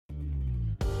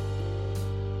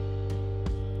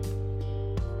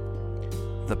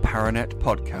the Paranet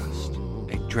podcast,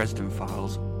 a Dresden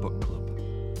Files book club.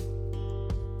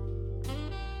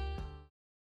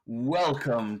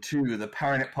 Welcome to the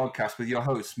Paranet podcast with your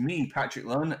hosts, me, Patrick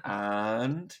Lunn,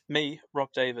 and me, Rob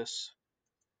Davis.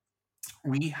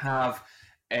 We have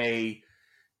a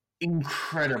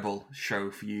incredible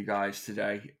show for you guys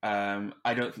today.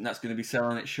 I don't think that's going to be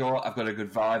selling it short. I've got a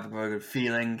good vibe, I've got a good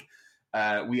feeling.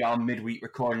 We are midweek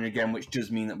recording again, which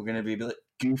does mean that we're going to be a bit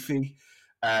goofy.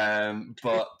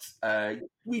 But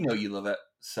we know you love it,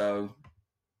 so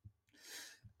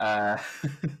yeah.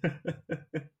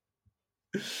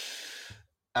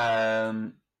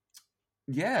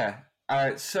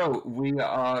 So we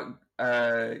are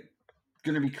going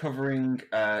to be covering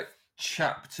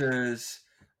chapters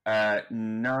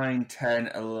 9, 10,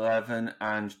 11,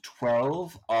 and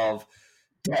 12 of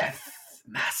Death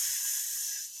Mass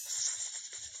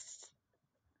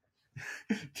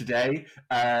today,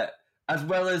 as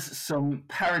well as some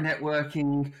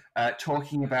para-networking,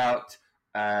 talking about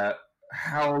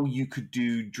how you could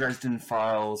do Dresden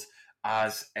Files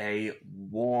as a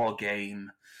war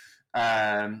game.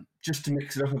 Just to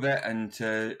mix it up a bit and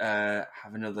to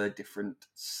have another different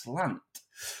slant.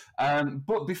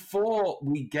 But before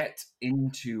we get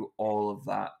into all of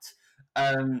that,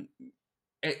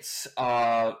 it's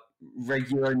our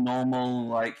regular,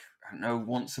 normal, I don't know,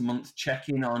 once a month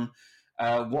check-in on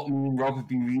what me and Rob have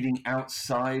been reading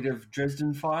outside of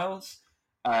Dresden Files.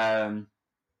 So,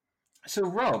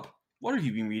 Rob, what have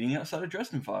you been reading outside of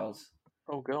Dresden Files?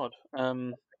 Oh, God.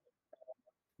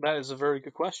 That is a very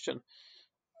good question.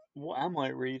 What am I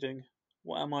reading?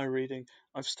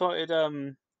 I've started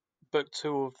book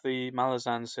 2 of the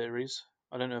Malazan series.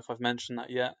 I don't know if I've mentioned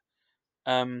that yet.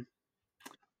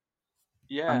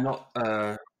 Yeah. I'm not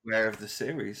aware of the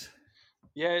series.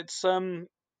 Yeah, it's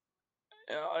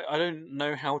I don't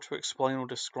know how to explain or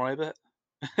describe it,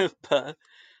 but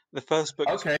the first book,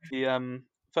 Okay.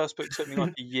 first book took me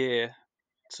like a year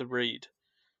to read,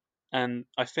 and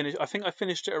I think I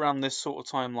finished it around this sort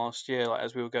of time last year, like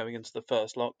as we were going into the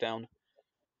first lockdown,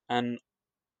 and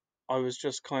I was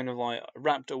just kind of like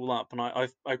wrapped it all up, and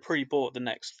I pre-bought the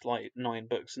next like 9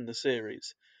 books in the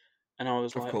series, and I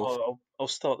was Of like, course. oh, I'll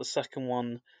start the second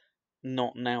one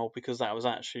not now because that was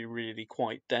actually really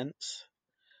quite dense.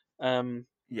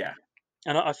 Yeah.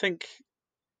 And I think,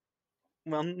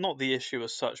 well, not the issue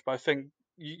as such, but I think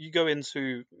you go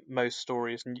into most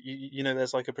stories and you know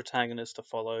there's like a protagonist to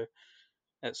follow,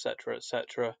 etc.,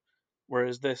 etc.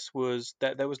 Whereas this was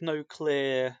there was no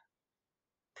clear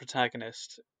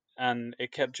protagonist, and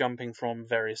it kept jumping from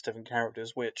various different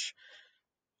characters, which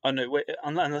I know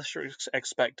unless you're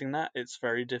expecting that, it's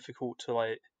very difficult to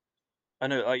like. I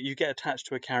know, like you get attached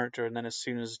to a character, and then as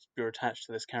soon as you're attached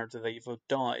to this character, they either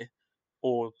die,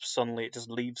 or suddenly it just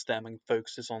leaves them and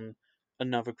focuses on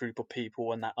another group of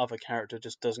people, and that other character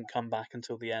just doesn't come back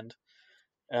until the end.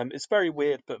 It's very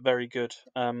weird, but very good.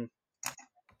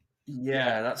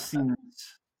 Yeah, that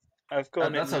seems. I've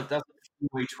gone That's in. a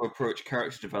way to approach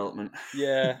character development.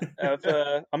 Yeah,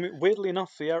 I mean, weirdly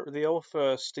enough, the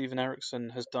author Stephen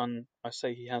Erickson has done. I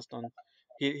say he has done.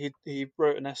 He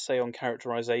wrote an essay on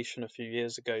characterization a few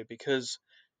years ago because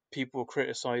people were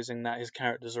criticizing that his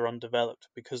characters are undeveloped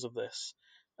because of this.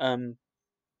 I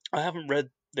haven't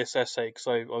read this essay because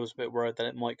I was a bit worried that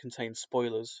it might contain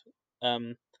spoilers.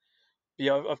 But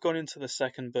yeah, I've gone into the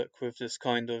second book with this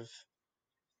kind of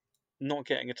not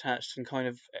getting attached and kind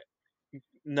of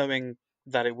knowing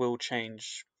that it will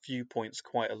change viewpoints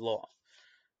quite a lot.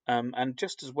 And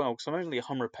just as well, because I'm only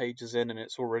 100 pages in and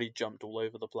it's already jumped all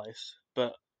over the place.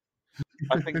 But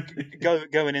I think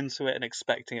going into it and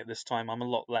expecting it this time, I'm a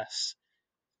lot less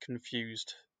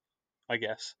confused, I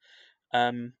guess.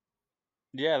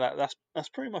 Yeah, that's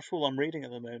pretty much all I'm reading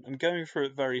at the moment. I'm going through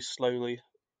it very slowly,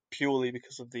 purely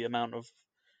because of the amount of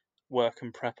work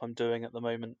and prep I'm doing at the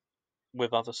moment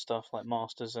with other stuff like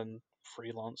masters and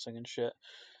freelancing and shit.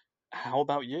 How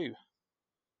about you?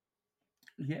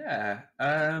 Yeah.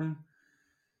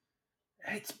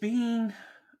 It's been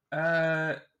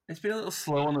it's been a little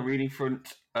slow on the reading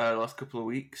front the last couple of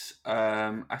weeks.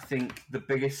 I think the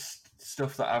biggest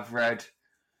stuff that I've read,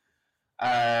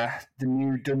 the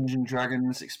new Dungeon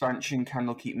Dragons expansion,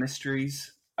 Candlekeep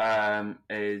Mysteries,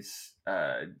 is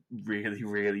really,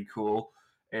 really cool.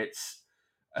 It's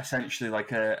essentially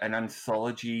like an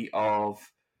anthology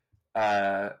of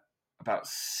about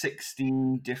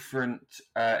 16 different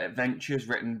adventures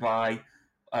written by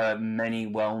many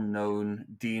well-known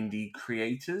D&D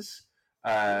creators,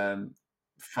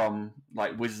 from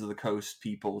like Wizards of the Coast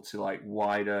people to like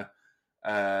wider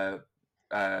uh,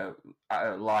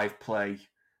 live play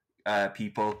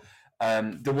people.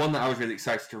 The one that I was really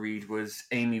excited to read was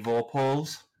Amy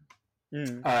Vorpahl's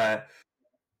Mm.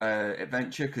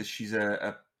 adventure, because she's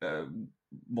a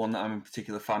one that I'm a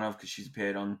particular fan of, because she's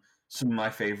appeared on some of my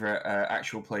favorite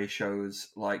actual play shows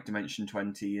like Dimension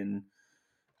 20, and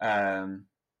um,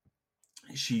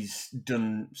 she's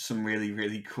done some really,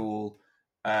 really cool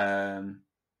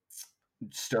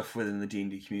stuff within the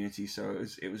D&D community. So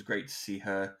it was great to see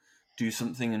her do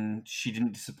something, and she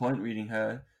didn't disappoint reading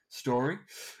her story.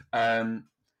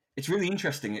 It's really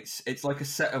interesting. It's like a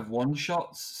set of one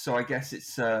shots, so I guess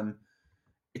it's a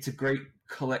great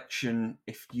collection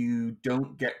if you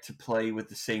don't get to play with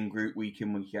the same group week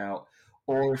in, week out,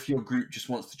 or if your group just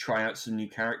wants to try out some new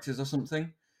characters or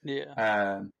something.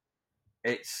 Yeah.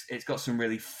 It's got some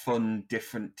really fun,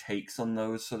 different takes on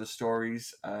those sort of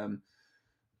stories.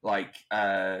 Like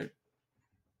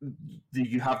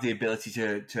you have the ability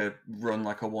to run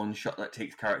like a one shot that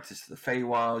takes characters to the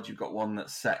Feywild. You've got one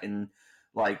that's set in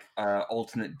like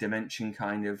alternate dimension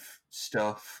kind of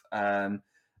stuff, and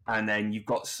then you've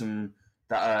got some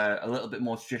that are a little bit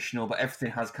more traditional, but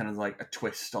everything has kind of like a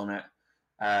twist on it.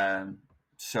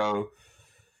 So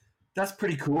that's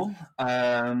pretty cool.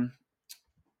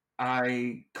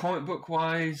 I comic book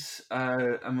wise,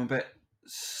 I'm a bit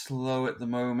slow at the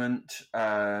moment.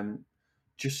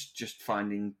 Just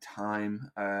finding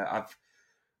time. I've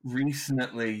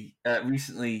recently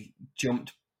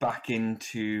jumped back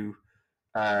into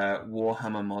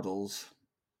Warhammer models,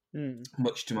 Mm.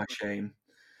 much to my shame,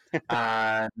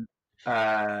 and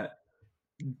uh,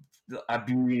 I've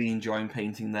been really enjoying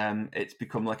painting them. It's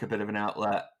become like a bit of an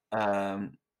outlet,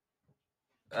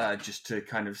 just to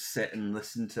kind of sit and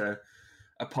listen to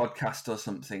a podcast or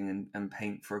something and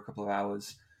paint for a couple of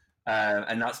hours,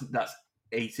 and that's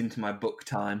ate into my book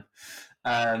time.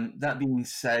 That being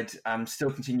said, I'm still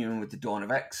continuing with the Dawn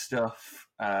of X stuff,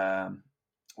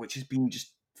 which has been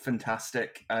just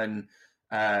fantastic, and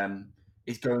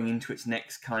is going into its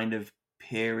next kind of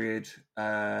period,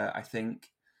 I think,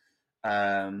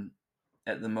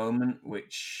 at the moment,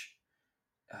 which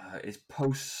is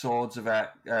post Swords of X,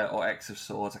 or X of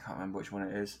Swords. I can't remember which one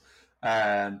it is.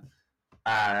 And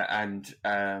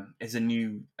is a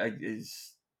new a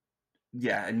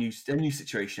new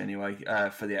situation anyway,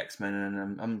 for the X-Men,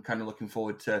 and I'm kind of looking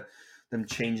forward to them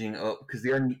changing it up, because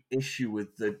the only issue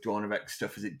with the Dawn of X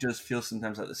stuff is it does feel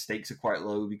sometimes like the stakes are quite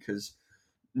low, because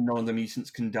none of the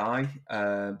mutants can die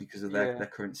because of their Yeah.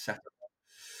 current setup.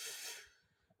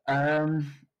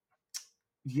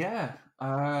 Yeah.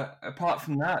 Apart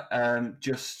from that,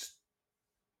 just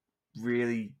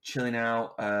really chilling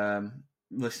out,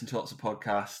 listening to lots of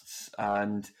podcasts,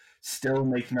 and still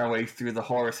making our way through the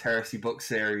Horus Heresy book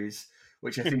series,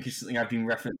 which I think is something I've been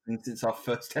referencing since our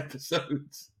first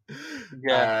episodes.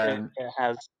 Yeah, it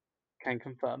has. Can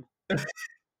confirm.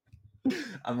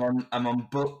 I'm on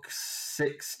book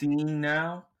 16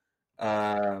 now,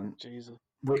 Jesus.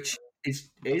 which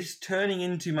is turning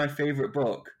into my favorite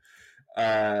book,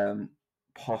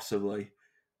 possibly.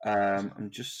 I'm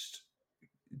just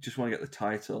want to get the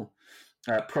title.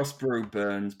 Prospero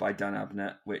Burns by Dan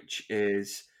Abnett, which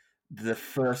is the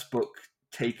first book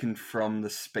taken from the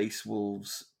Space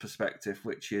Wolves perspective,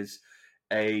 which is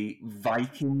a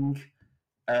Viking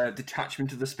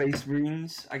detachment of the Space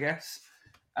Marines, I guess.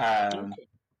 Okay.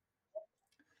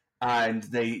 And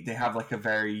they have like a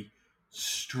very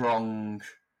strong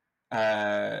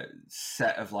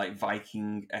set of like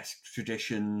Viking-esque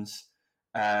traditions.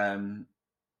 And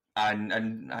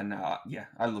yeah,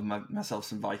 I love myself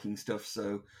some Viking stuff,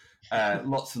 so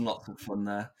lots and lots of fun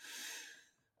there.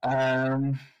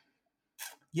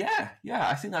 Yeah,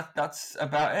 I think that's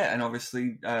about it. And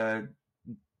obviously,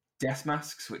 Death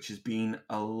Masks, which has been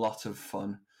a lot of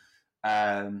fun.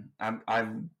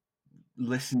 I've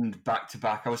listened back to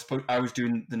back. I was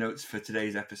doing the notes for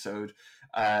today's episode,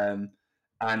 and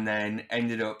then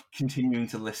ended up continuing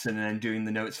to listen and then doing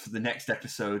the notes for the next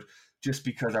episode, just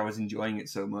because I was enjoying it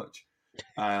so much.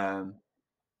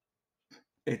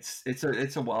 It's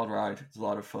a wild ride. It's a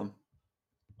lot of fun.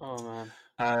 Oh man.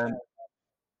 Um,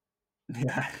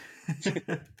 yeah.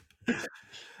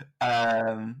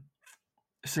 um,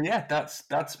 so yeah,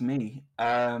 that's me.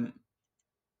 I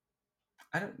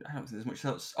don't think there's much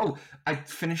else. Oh, I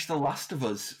finished The Last of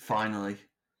Us finally.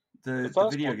 The The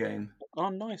first video one. game. Oh,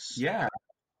 nice. Yeah.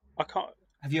 I can't.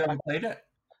 Have you I ever played it?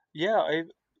 Yeah.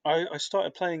 I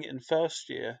started playing it in first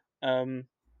year.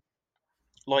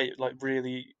 Like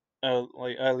really,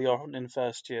 like early on in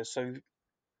first year. So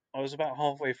I was about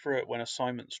halfway through it when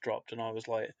assignments dropped, and I was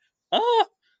like, ah,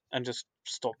 and just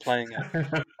stopped playing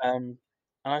it. And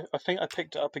I think I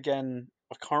picked it up again.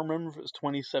 I can't remember if it was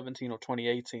 2017 or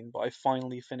 2018, but I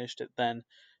finally finished it then,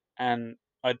 and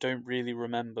I don't really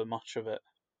remember much of it.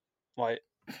 Like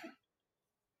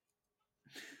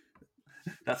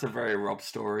That's a very Rob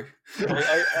story.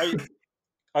 I,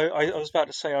 I, I was about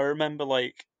to say I remember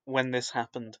like when this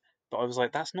happened, but I was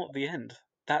like, that's not the end.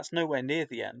 That's nowhere near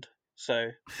the end.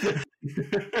 So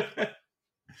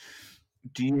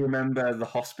Do you remember the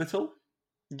hospital?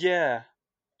 yeah,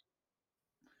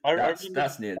 I remember.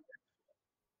 That's near.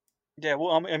 Yeah,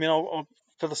 well, I mean, I'll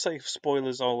for the sake of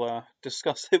spoilers, I'll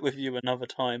discuss it with you another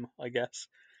time, I guess.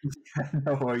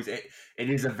 No worries. It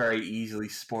is a very easily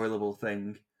spoilable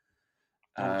thing.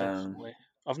 Oh, Um, definitely.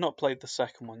 I've not played the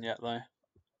second one yet, though.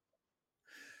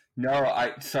 no,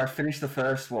 I finished the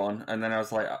first one, and then I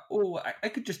was like, oh, I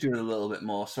could just do it a little bit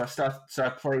more. So I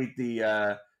played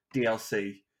the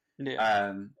DLC. Yeah,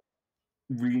 Um,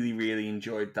 really, really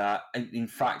enjoyed that. In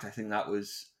fact, I think that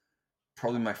was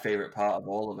probably my favorite part of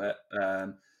all of it.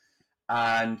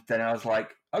 And then I was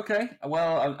like, okay,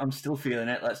 well, I'm still feeling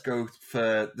it. Let's go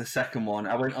for the second one.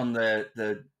 I went on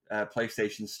the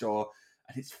PlayStation Store,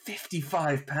 and it's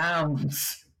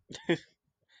 £55.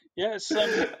 yeah, it's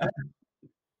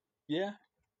yeah.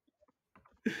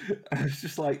 I was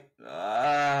just like,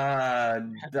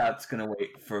 that's gonna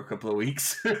wait for a couple of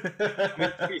weeks. I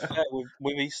mean, to be fair,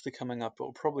 with Easter coming up,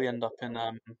 it'll probably end up in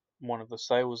one of the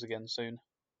sales again soon.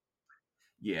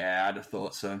 Yeah, I'd have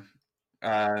thought so.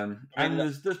 I mean, And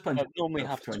there's plenty that of normally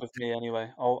stuff happens to. with me anyway.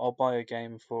 I'll buy a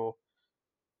game for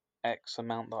X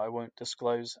amount that I won't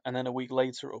disclose, and then a week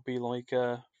later it'll be like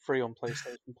free on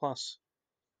PlayStation Plus.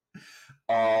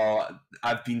 Oh,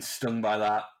 I've been stung by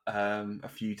that a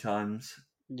few times.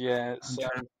 Yeah, I'm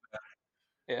trying.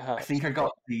 it I hurts. think I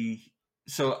got the.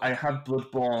 So I had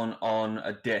Bloodborne on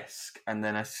a disc, and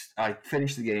then I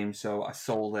finished the game, so I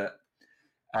sold it.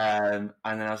 And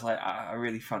then I was like, I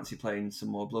really fancy playing some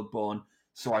more Bloodborne,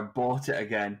 so I bought it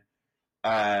again.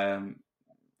 Um,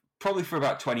 Probably for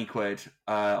about 20 quid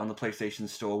on the PlayStation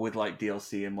Store with like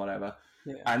DLC and whatever.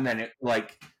 Yeah. And then it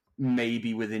like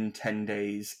maybe within 10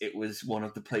 days, it was one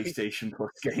of the PlayStation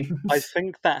Plus I games.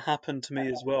 think that happened to me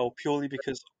as well, purely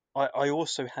because I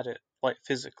also had it like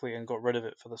physically and got rid of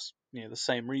it for this the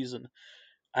same reason.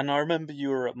 And I remember you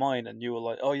were at mine and you were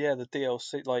like, "Oh yeah, the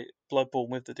DLC like Bloodborne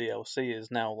with the DLC is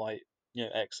now like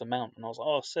X amount," and I was like,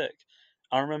 "Oh sick."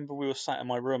 I remember we were sat in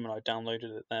my room and I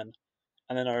downloaded it then,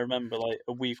 and then I remember like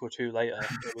a week or two later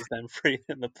it was then free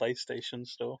in the PlayStation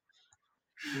Store.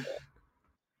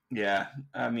 Yeah,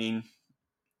 I mean,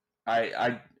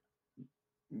 I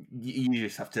you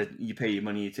just have to you pay your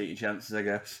money, you take your chances, I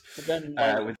guess. But then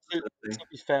like With to, the thing. to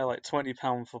be fair, like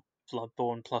 £20 for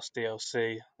Bloodborne plus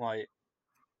DLC, like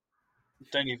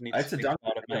don't even need to It's a think damn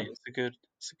about it, good mate. deal.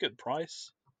 It's a good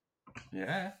price.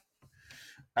 Yeah.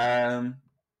 Um,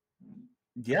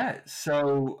 yeah.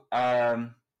 So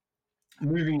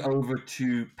moving over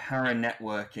to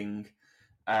paranetworking,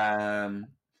 um,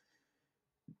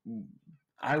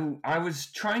 I was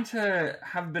trying to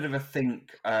have a bit of a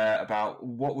think about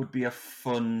what would be a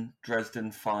fun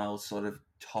Dresden Files sort of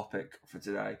topic for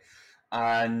today,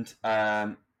 and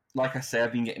like I say,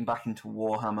 I've been getting back into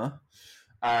Warhammer,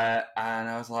 and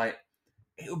I was like,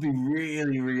 it would be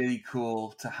really really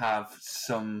cool to have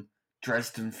some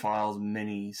Dresden Files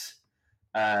minis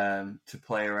to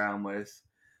play around with,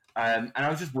 and I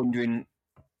was just wondering,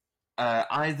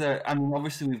 either I mean,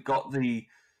 obviously we've got the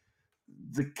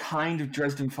kind of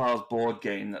Dresden Files board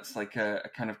game that's like a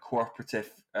kind of cooperative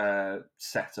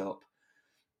setup.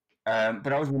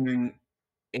 But I was wondering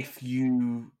if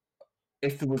you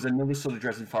if there was another sort of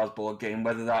Dresden Files board game,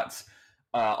 whether that's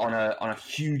on a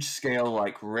huge scale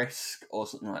like Risk or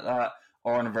something like that,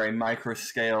 or on a very micro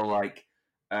scale like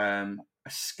a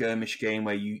skirmish game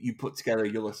where you put together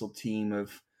your little team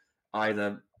of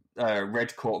either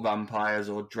Red Court vampires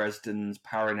or Dresden's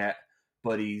Paranet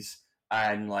buddies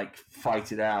and like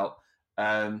fight it out.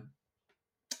 Um,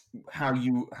 how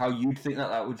you'd think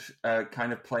that would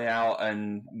kind of play out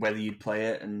and whether you'd play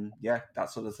it and yeah, that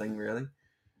sort of thing, really.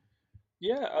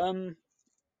 Yeah,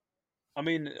 I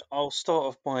mean, I'll start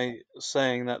off by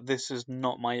saying that this is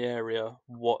not my area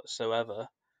whatsoever.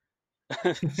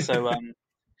 So,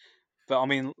 but I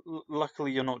mean,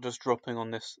 luckily you're not just dropping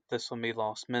on this on me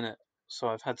last minute, so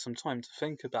I've had some time to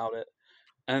think about it.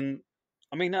 And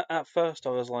I mean, at first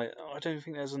I was like, "Oh, I don't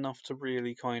think there's enough to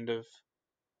really kind of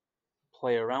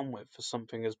play around with for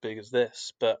something as big as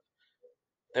this, but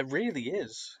there really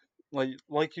is.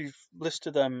 Like you've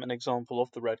listed an example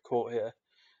of the Red Court here,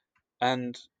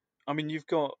 and I mean, you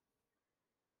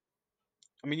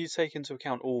take into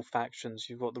account all factions.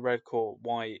 You've got the Red Court,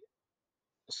 White,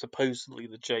 supposedly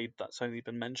the Jade that's only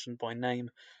been mentioned by name,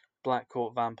 Black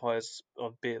Court vampires,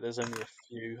 albeit there's only a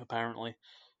few apparently.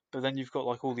 But then you've got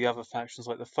like all the other factions,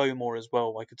 like the Fomor as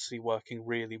well. I could see working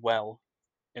really well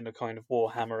in a kind of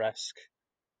Warhammer-esque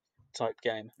type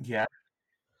game. Yeah.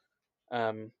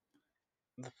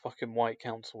 The fucking White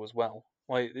Council as well.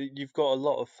 Like you've got a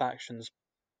lot of factions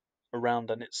around,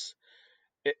 and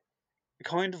it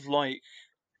kind of like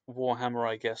Warhammer,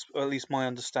 I guess. Or at least my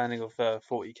understanding of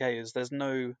 40k is there's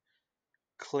no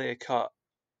clear cut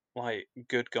like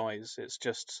good guys. It's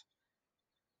just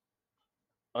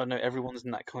I don't know, everyone's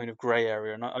in that kind of grey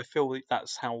area, and I feel like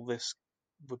that's how this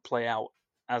would play out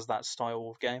as that style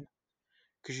of game,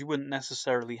 because you wouldn't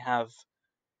necessarily have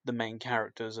the main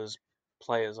characters as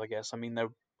players. I guess I mean they're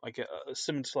I get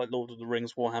similar to like Lord of the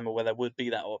Rings, Warhammer, where there would be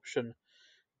that option,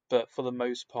 but for the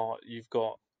most part, you've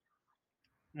got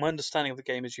my understanding of the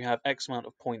game is you have X amount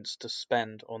of points to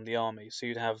spend on the army, so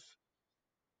you'd have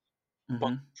a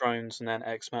bunch Mm-hmm. of drones and then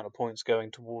X amount of points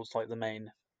going towards like the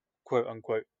main quote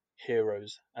unquote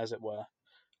heroes, as it were.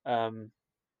 Um,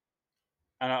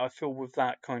 and I feel with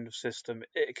that kind of system,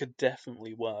 it could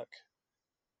definitely work,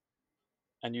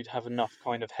 and you'd have enough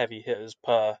kind of heavy hitters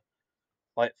per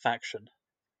like faction.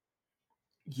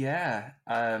 Yeah,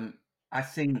 I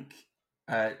think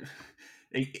uh,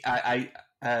 I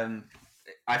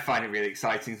I find it really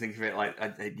exciting. Think of it like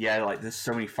yeah, like there's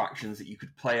so many factions that you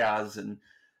could play as, and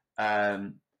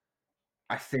um,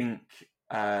 I think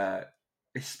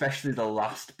especially the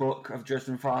last book of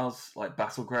Dresden Files, like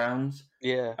Battlegrounds,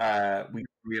 Yeah, we get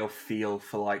a real feel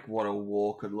for like what a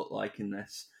war could look like in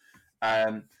this.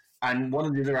 Um, and one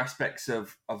of the other aspects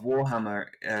of Warhammer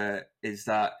is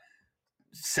that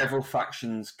several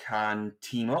factions can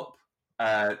team up.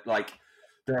 Like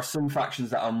there are some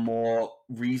factions that are more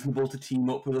reasonable to team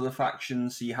up with other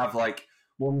factions. So you have like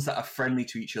ones that are friendly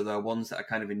to each other, ones that are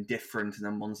kind of indifferent, and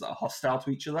then ones that are hostile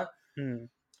to each other. hmm.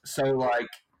 So like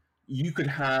you could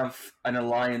have an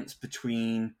alliance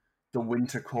between the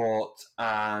Winter Court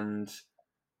and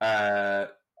uh,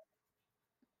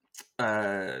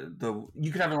 the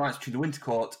you could have an alliance between the Winter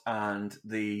Court and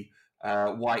the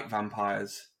White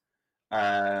Vampires.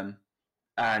 Um,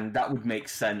 and that would make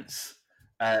sense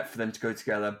for them to go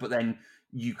together. But then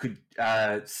you could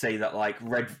say that like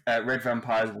red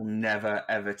vampires will never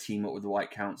ever team up with the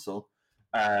White Council.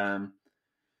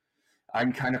 I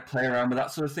can kind of play around with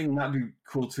that sort of thing. And that'd be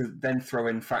cool to then throw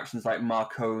in factions like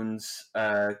Marcone's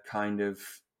kind of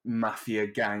mafia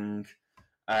gang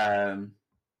and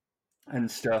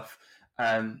stuff.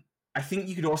 I think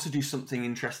you could also do something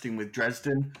interesting with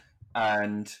Dresden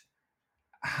and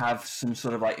have some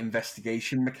sort of like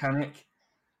investigation mechanic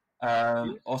Yeah.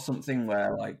 or something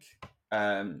where like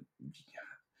um,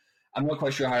 I'm not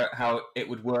quite sure how it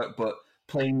would work, but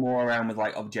playing more around with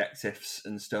like objectives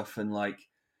and stuff, and like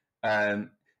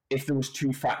um, if there was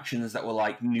two factions that were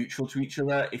like neutral to each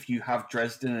other, if you have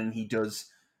Dresden and he does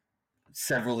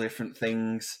several different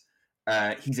things,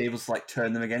 he's able to like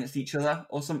turn them against each other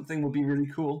or something would be really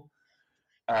cool.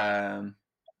 Um,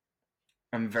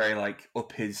 I'm very like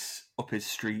up his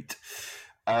street.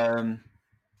 Um,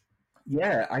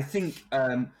 Yeah, I think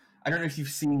I don't know if you've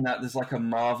seen that. There's like a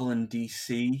Marvel and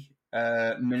DC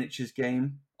miniatures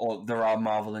game, or there are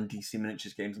Marvel and DC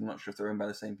miniatures games. I'm not sure if they're owned by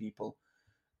the same people.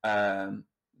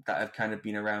 That have kind of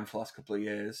been around for the last couple of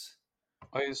years.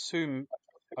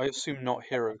 I assume not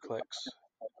HeroClix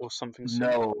or something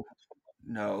similar.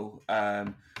 No,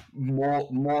 no,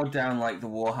 more down like the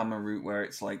Warhammer route, where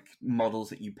it's like models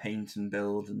that you paint and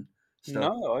build and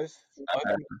stuff. No, I've Uh,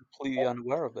 been completely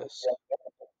unaware of this.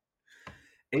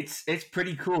 it's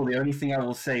pretty cool. The only thing I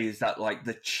will say is that like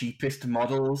the cheapest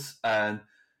models,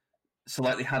 so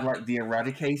like they had like the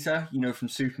Eradicator, from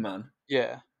Superman,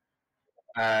 Yeah,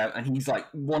 and he's like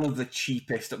one of the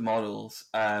cheapest models.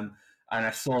 And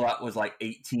I saw that was like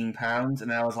 £18,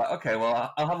 and I was like, okay,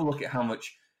 well I'll have a look at how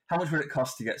much would it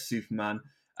cost to get Superman,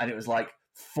 and it was like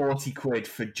 40 quid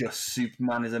for just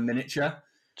Superman as a miniature.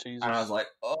 And I was Jesus. like,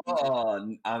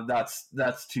 oh,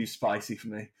 that's too spicy for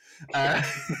me. Uh,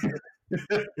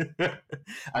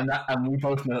 and we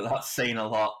both know that that's saying a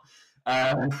lot.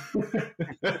 Um,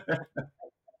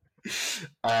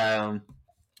 um,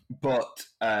 but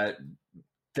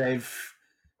they've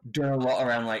done a lot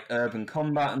around like urban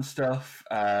combat and stuff.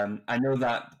 I know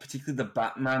that particularly the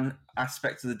Batman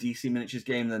aspect of the DC miniatures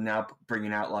game, they're now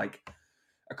bringing out like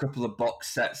a couple of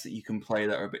box sets that you can play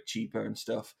that are a bit cheaper and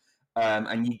stuff.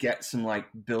 And you get some like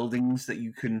buildings that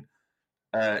you can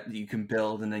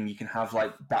build, and then you can have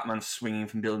like Batman swinging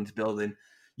from building to building.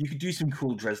 You could do some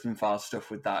cool Dresden File stuff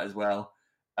with that as well.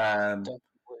 Definitely.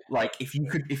 Like if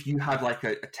you had like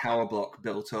a tower block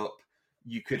built up,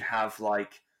 you could have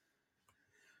like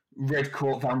red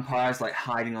coat vampires like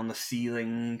hiding on the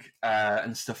ceiling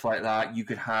and stuff like that. You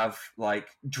could have like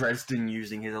Dresden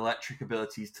using his electric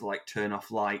abilities to like turn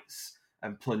off lights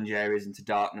and plunge areas into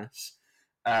darkness.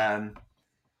 Um,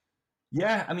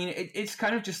 yeah, I mean, it's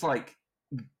kind of just like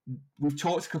we've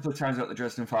talked a couple of times about the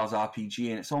Dresden Files RPG,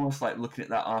 and it's almost like looking at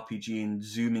that RPG and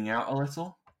zooming out a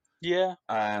little. Yeah.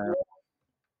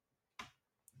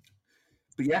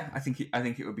 But yeah, I think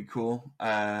it would be cool.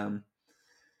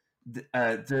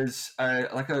 There's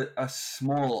like a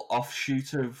small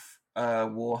offshoot of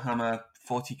Warhammer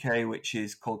 40k, which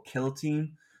is called Kill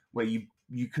Team, where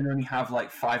you can only have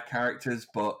like 5 characters,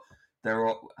 but they're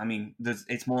all, I mean,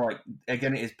 it's more like,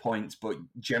 again, it is points, but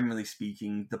generally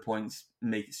speaking, the points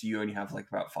make it so you only have like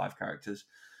about 5 characters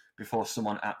before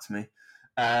someone at me.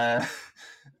 Uh,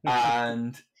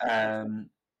 and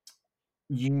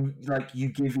you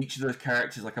give each of those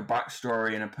characters like a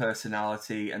backstory and a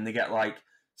personality, and they get like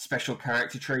special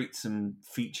character traits and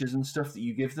features and stuff that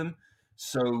you give them.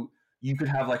 So you could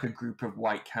have like a group of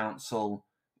White Council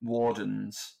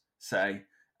wardens, say,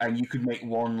 and you could make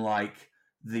one like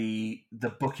the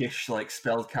bookish like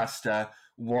spellcaster,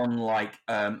 one like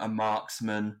a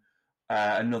marksman,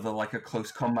 another like a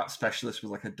close combat specialist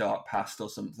with like a dark past or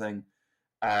something,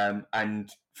 and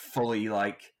fully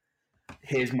like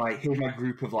here's my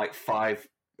group of like 5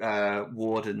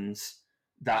 wardens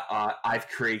that I've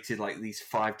created like these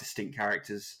 5 distinct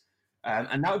characters,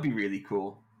 and that would be really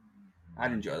cool.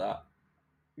 I'd enjoy that.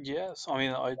 Yes. I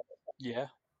mean, yeah.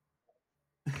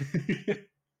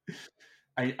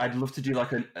 I'd love to do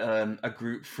like a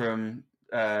group from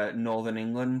Northern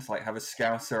England, like have a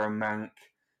Scouser, a Manc,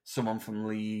 someone from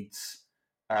Leeds.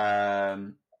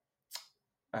 Um,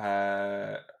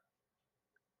 uh,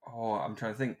 I'm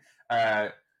trying to think. Uh,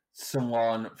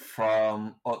 Someone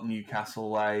from up Newcastle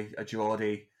way, a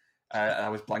Geordie. I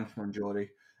was blanking on Geordie.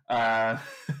 And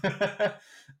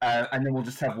then we'll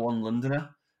just have one Londoner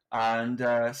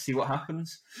and see what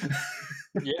happens.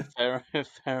 Yeah, fair,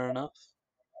 fair enough.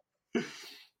 If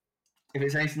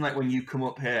it's anything like when you come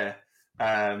up here,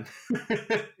 um,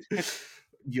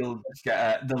 you'll just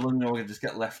get the Londoner will just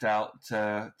get left out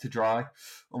to dry,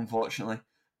 unfortunately.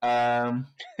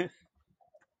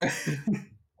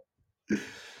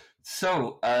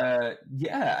 So,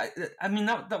 yeah, I mean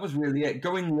that was really it.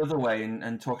 Going the other way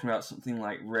and talking about something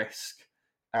like Risk,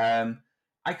 I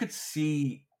could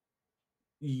see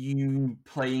you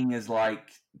playing as like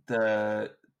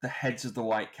the heads of the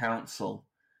White Council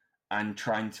and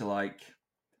trying to like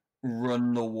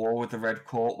run the war with the Red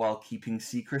Court while keeping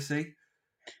secrecy.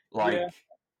 Yeah, Like,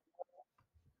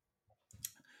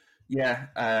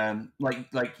 yeah,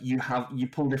 like you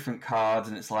pull different cards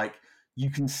and it's like you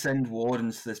can send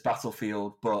wardens to this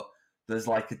battlefield, but there's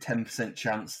like a 10%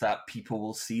 chance that people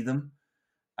will see them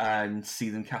and see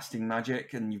them casting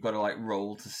magic, and you've got to like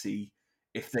roll to see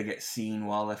if they get seen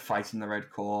while they're fighting the Red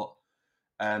Court.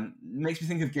 Makes me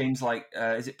think of games like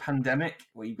is it Pandemic,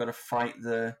 where you've got to fight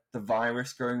the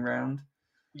virus going around.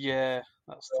 yeah,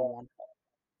 that's the one.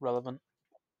 Relevant.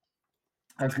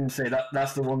 I was going to say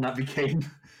that's the one that became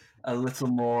a little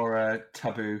more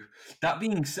taboo. That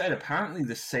being said, apparently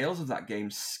the sales of that game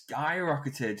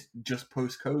skyrocketed just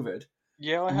post COVID.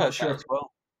 Yeah, I I'm not heard that sure. as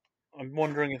well. I'm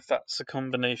wondering if that's a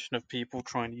combination of people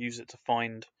trying to use it to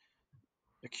find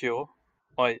a cure.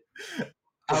 Like,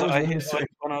 because I was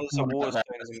when I was at wondering about that.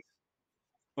 Waterstones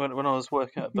and when I was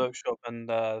working at a bookshop and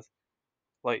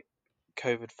like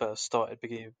COVID first started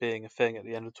being a thing at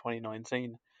the end of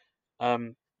 2019,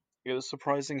 um, it was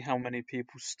surprising how many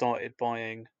people started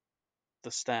buying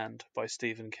The Stand by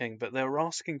Stephen King, but they were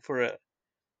asking for it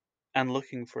and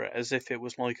looking for it as if it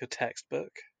was like a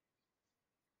textbook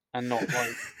and not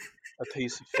like a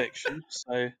piece of fiction.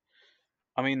 So,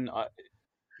 I mean,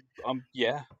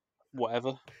 yeah,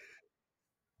 whatever.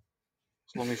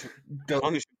 As long as as don't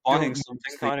long as you're don't buying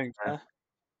something, use I don't care.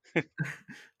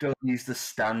 don't use the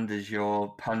Stand as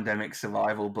your pandemic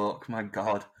survival book. My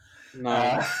God. No.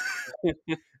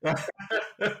 Uh,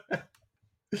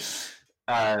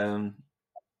 um,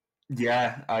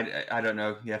 yeah, I don't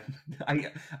know. Yeah,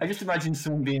 I just imagine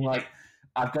someone being like,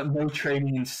 "I've got no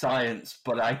training in science,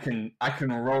 but I can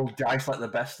roll dice like the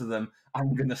best of them.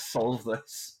 I'm gonna solve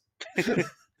this."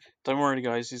 Don't worry,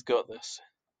 guys. He's got this.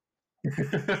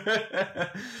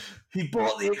 He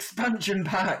bought the expansion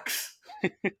packs.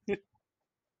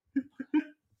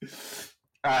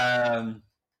 um,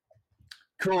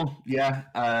 cool. Yeah.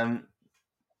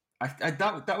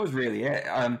 That was really it.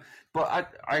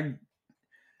 But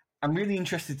I'm really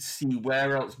interested to see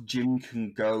where else Jim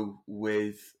can go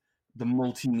with the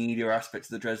multimedia aspects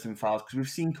of the Dresden Files, because we've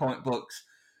seen comic books,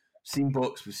 seen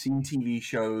books, we've seen TV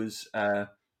shows,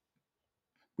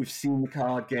 We've seen the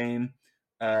card game.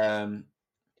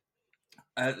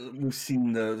 We've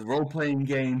seen the role-playing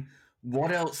game.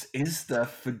 What else is there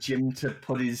for Jim to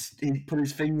put his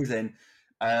fingers in?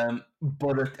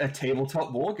 But a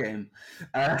tabletop war game,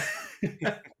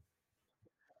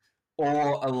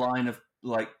 or a line of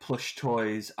like plush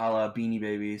toys, a la Beanie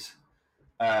Babies,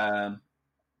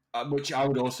 which I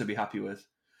would also be happy with.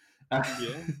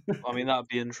 Yeah, I mean that'd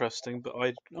be interesting, but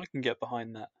I can get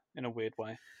behind that in a weird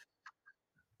way.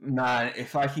 Man,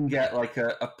 if I can get like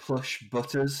a plush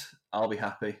Butters, I'll be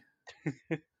happy.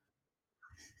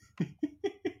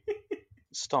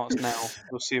 Starts now.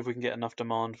 We'll see if we can get enough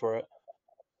demand for it.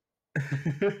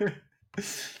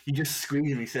 He just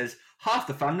screams and he says, "Half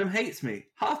the fandom hates me.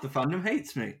 Half the fandom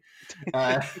hates me."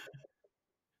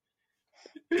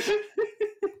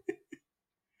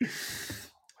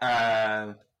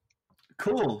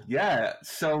 Cool. Yeah.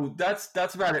 So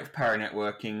that's about it for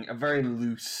paranetworking. A very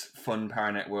loose, fun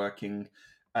paranetworking.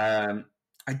 I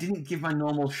didn't give my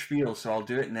normal spiel, so I'll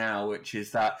do it now, which is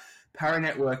that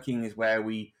paranetworking is where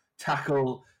we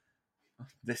tackle.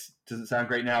 This doesn't sound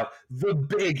great now. The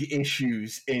big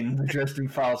issues in the Dresden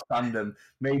Files fandom.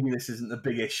 Maybe this isn't the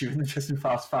big issue in the Dresden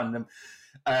Files fandom,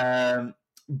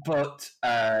 but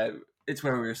it's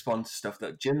where we respond to stuff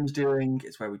that Jim's doing.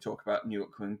 It's where we talk about new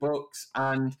upcoming books,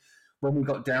 and when we've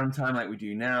got downtime like we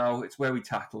do now, it's where we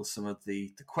tackle some of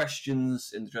the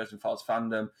questions in the Dresden Files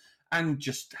fandom and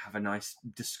just have a nice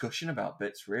discussion about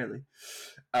bits, really.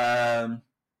 So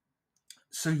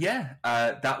yeah,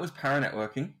 that was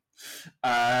paranetworking.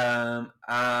 And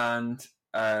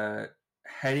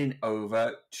heading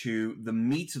over to the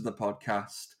meat of the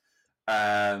podcast.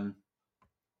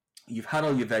 You've had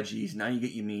all your veggies, now you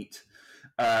get your meat.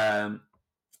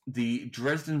 The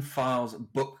Dresden Files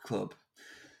Book Club,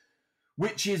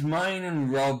 which is mine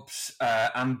and Rob's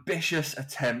ambitious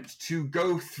attempt to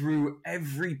go through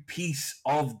every piece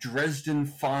of Dresden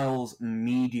Files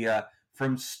media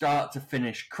from start to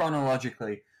finish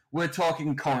chronologically. We're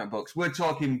talking comic books, we're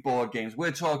talking board games,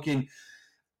 we're talking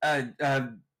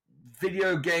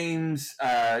video games,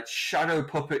 shadow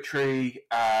puppetry,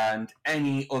 and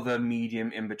any other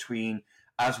medium in between,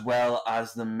 as well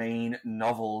as the main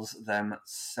novels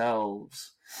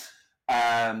themselves.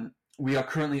 We are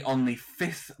currently on the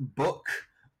 5th book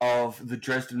of the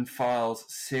Dresden Files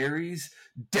series,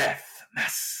 Death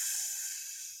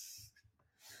Mass.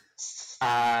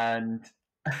 And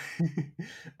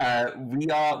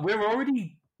we're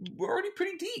already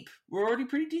pretty deep.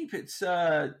 It's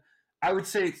I would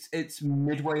say it's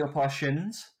midway up our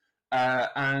shins,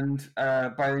 and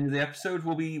by the end of the episode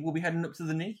we'll be heading up to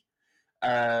the knee.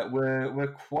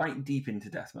 We're quite deep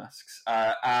into Death Masks,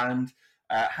 and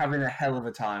having a hell of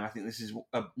a time. I think this is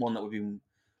one that we've been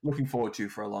looking forward to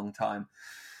for a long time.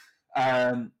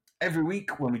 Every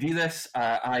week when we do this,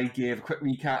 I give a quick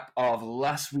recap of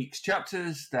last week's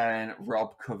chapters, then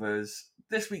Rob covers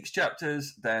this week's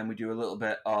chapters, then we do a little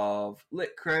bit of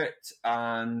Lit Crit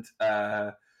and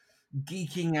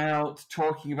geeking out,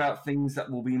 talking about things that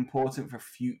will be important for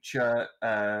future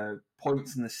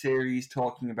points in the series,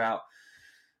 talking about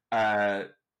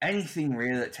anything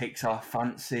really that takes our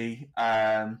fancy,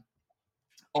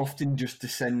 often just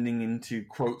descending into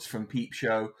quotes from Peep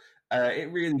Show.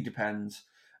 It really depends.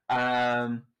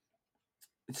 So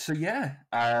yeah,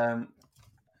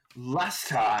 last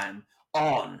time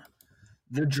on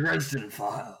the Dresden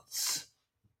Files,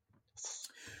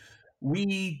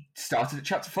 we started at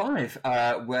chapter 5,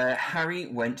 where Harry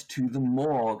went to the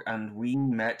morgue and we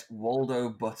met Waldo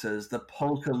Butters, the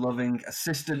polka-loving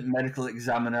assistant medical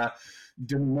examiner,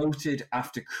 demoted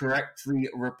after correctly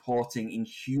reporting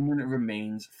inhuman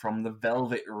remains from the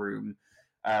Velvet Room,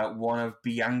 one of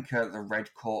Bianca the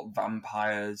Red Court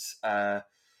vampire's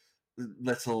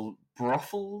little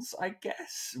brothels, I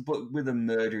guess, but with a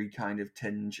murdery kind of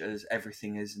tinge, as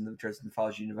everything is in the Dresden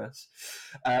Files universe.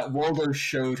 Waldo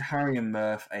showed Harry and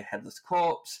Murph a headless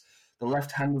corpse. The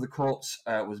left hand of the corpse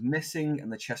was missing,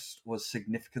 and the chest was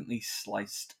significantly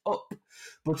sliced up.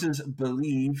 Butters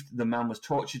believed the man was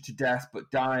tortured to death,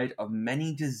 but died of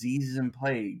many diseases and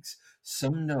plagues,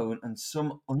 some known and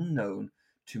some unknown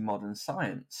to modern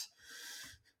science.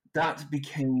 That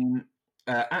became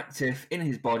active in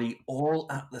his body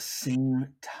all at the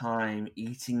same time,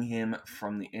 eating him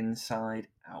from the inside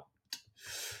out.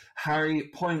 Harry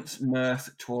points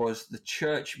Mirth towards the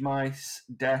church mice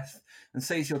death and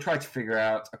says he'll try to figure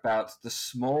out about the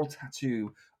small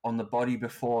tattoo on the body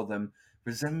before them,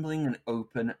 resembling an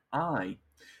open eye.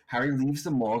 Harry leaves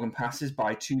the morgue and passes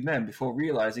by 2 men before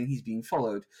realizing he's being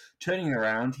followed. Turning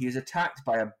around, he is attacked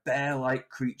by a bear-like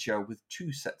creature with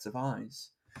 2 sets of eyes.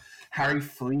 Harry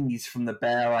flees from the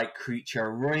bear-like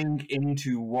creature, running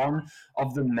into one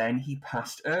of the men he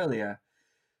passed earlier.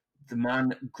 The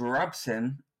man grabs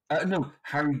him. No,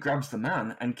 Harry grabs the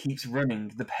man and keeps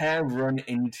running. The pair run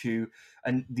into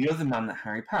the other man that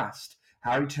Harry passed.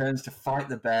 Harry turns to fight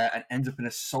the bear and ends up in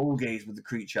a soul gaze with the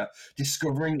creature,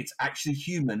 discovering it's actually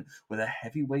human with a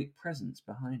heavyweight presence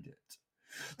behind it.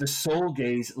 The soul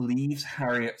gaze leaves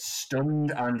Harry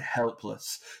stunned and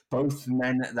helpless. Both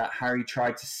men that Harry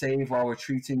tried to save while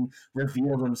retreating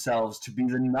reveal themselves to be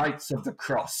the Knights of the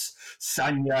Cross,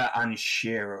 Sanya and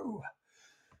Shiro.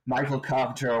 Michael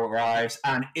Carpenter arrives,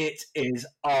 and it is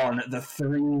on. The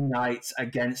three knights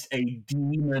against a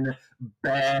demon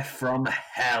bear from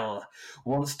hell.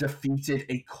 Once defeated,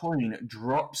 a coin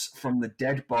drops from the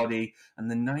dead body,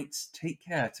 and the knights take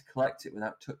care to collect it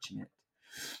without touching it.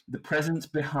 The presence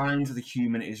behind the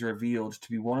human is revealed to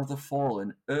be one of the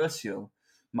fallen, Ursul.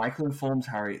 Michael informs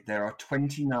Harry there are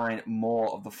 29 more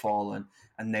of the fallen,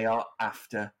 and they are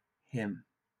after him.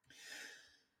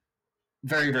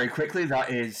 Very, very quickly,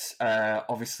 that is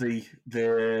obviously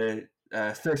the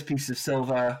 30 pieces of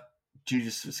silver,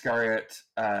 Judas Iscariot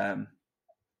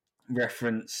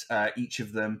reference. Each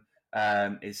of them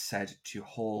is said to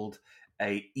hold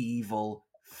a evil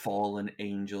fallen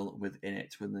angel within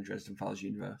it, within the Dresden Files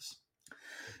universe.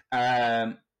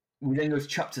 We then go to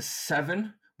chapter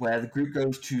 7, where the group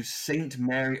goes to St.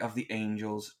 Mary of the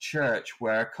Angels Church,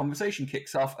 where a conversation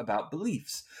kicks off about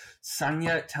beliefs.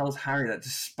 Sanya tells Harry that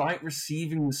despite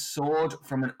receiving the sword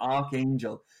from an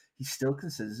archangel, he still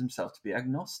considers himself to be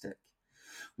agnostic.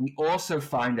 We also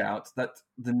find out that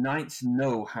the knights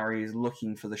know Harry is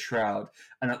looking for the shroud,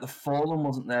 and that the fallen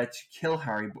wasn't there to kill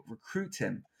Harry but recruit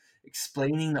him,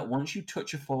 explaining that once you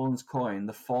touch a fallen's coin,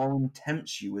 the fallen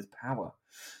tempts you with power.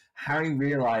 Harry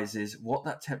realizes what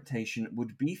that temptation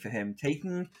would be for him,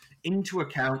 taking into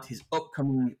account his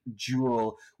upcoming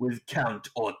duel with Count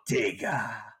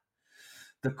Ortega.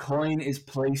 The coin is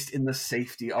placed in the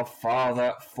safety of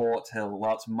Father Forthill,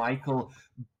 whilst Michael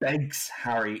begs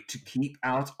Harry to keep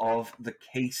out of the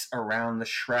case around the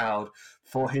shroud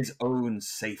for his own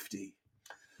safety.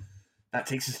 That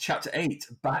takes us to chapter 8.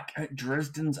 Back at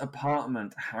Dresden's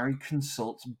apartment, Harry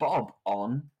consults Bob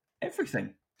on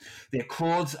everything. The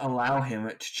Accords allow him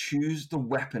to choose the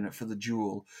weapon for the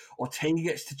duel. Ortega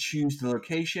gets to choose the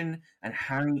location, and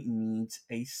Harry needs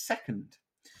a second.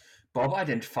 Bob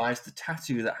identifies the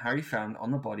tattoo that Harry found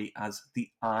on the body as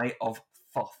the Eye of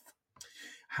Thoth.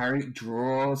 Harry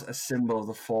draws a symbol of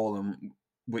the fallen,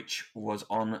 which was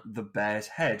on the bear's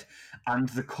head, and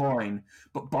the coin,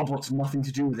 but Bob wants nothing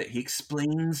to do with it. He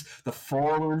explains the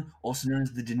fallen, also known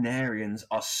as the Denarians,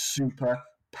 are super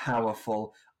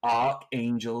powerful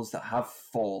archangels that have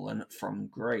fallen from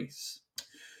grace.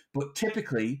 But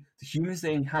typically, the humans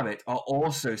they inhabit are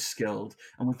also skilled,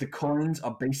 and with the coins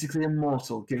are basically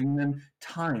immortal, giving them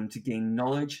time to gain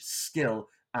knowledge, skill,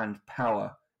 and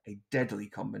power. A deadly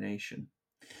combination.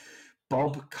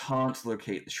 Bob can't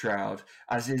locate the shroud,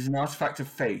 as it is an artifact of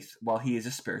faith, while he is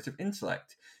a spirit of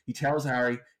intellect. He tells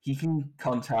Harry he can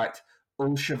contact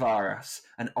Ulshavaras,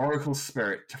 an oracle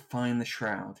spirit, to find the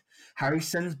shroud. Harry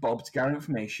sends Bob to gather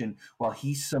information while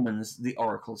he summons the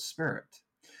oracle spirit.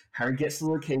 Harry gets the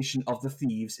location of the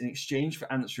thieves in exchange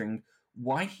for answering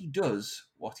why he does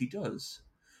what he does,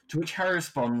 to which Harry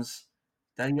responds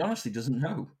that he honestly doesn't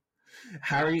know.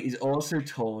 Harry is also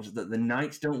told that the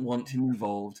knights don't want him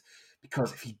involved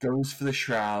because if he goes for the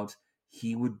shroud,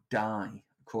 he would die,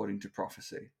 according to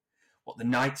prophecy. What the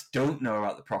knights don't know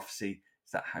about the prophecy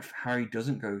is that if Harry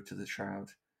doesn't go to the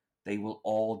shroud, they will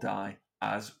all die,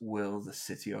 as will the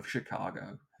city of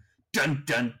Chicago. Dun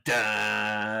dun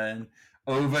dun!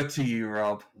 Over to you,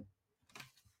 Rob.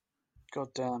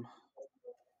 God damn.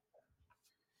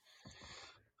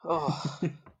 Oh,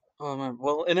 oh man.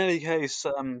 Well, in any case,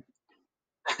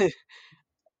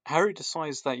 Harry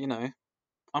decides that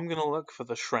I'm gonna look for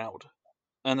the shroud,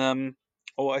 and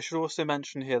oh, I should also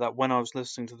mention here that when I was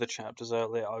listening to the chapters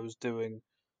earlier, I was doing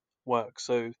work,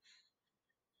 so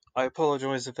I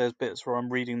apologise if there's bits where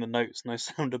I'm reading the notes and I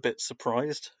sound a bit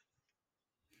surprised.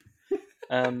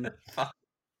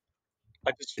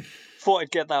 I just thought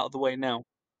I'd get that out of the way now.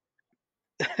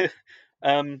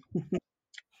 um,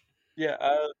 yeah.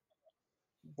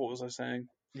 What was I saying?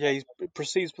 Yeah, he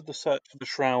proceeds with the search for the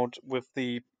shroud, with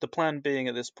the plan being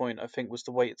at this point, I think, was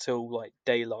to wait till like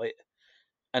daylight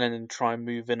and then try and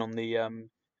move in on the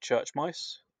church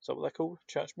mice. Is that what they're called?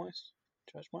 Church mice?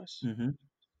 Church mice? Mm-hmm.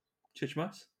 Church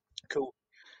mice? Cool.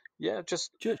 Yeah, Church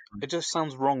it mice. just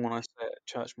sounds wrong when I say it,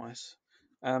 church mice.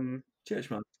 Um, Church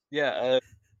mice. yeah,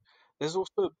 there's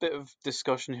also a bit of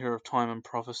discussion here of time and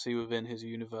prophecy within his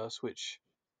universe, which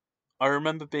I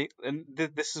remember being, and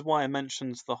this is why I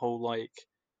mentioned the whole like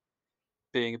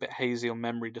being a bit hazy on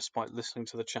memory despite listening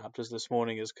to the chapters this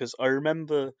morning, is because I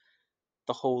remember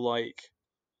the whole like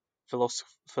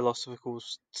philosophical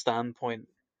standpoint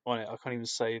on it. I can't even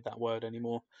say that word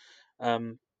anymore.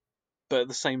 Um, but at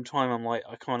the same time, I'm like,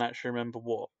 I can't actually remember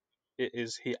what it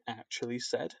is he actually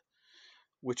said,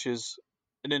 which is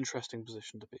an interesting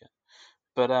position to be in.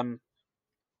 But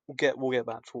we'll get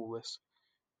back to all this.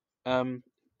 Um,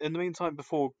 in the meantime,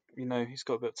 before he's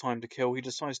got a bit of time to kill, he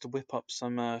decides to whip up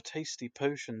some tasty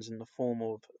potions in the form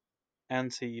of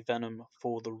anti-venom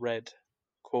for the red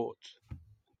court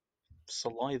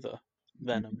saliva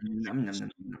venom. Nom, nom, nom,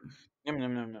 nom. Yum,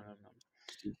 yum, yum, yum, yum,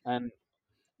 yum. And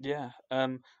yeah,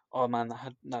 oh man,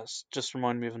 that's just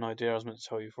reminded me of an idea I was meant to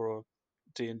tell you for a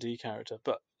D&D character,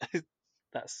 but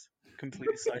that's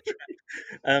completely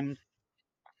sidetracked.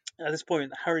 At this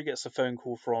point, Harry gets a phone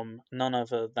call from none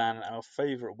other than our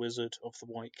favourite wizard of the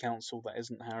White Council that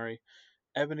isn't Harry,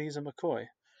 Ebenezer McCoy.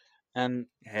 And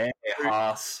Hey,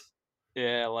 Haas.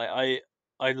 yeah, like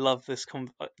I love this.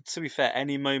 To be fair,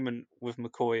 any moment with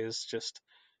McCoy is just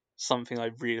something I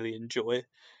really enjoy.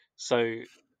 So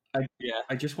I, yeah,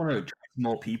 I just want to address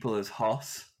more people as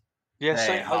Haas. yeah. Hey,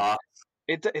 Same. Haas.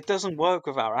 It doesn't work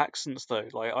with our accents though.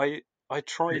 Like I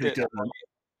tried Really it. doesn't.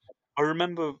 I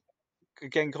remember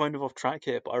again, kind of off track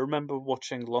here, but I remember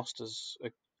watching Lost as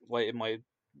like in my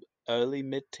early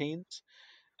mid-teens,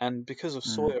 and because of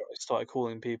Mm. Sawyer, I started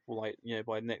calling people like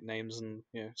by nicknames and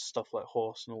stuff like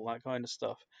horse and all that kind of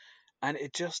stuff. And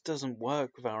it just doesn't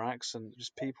work with our accent.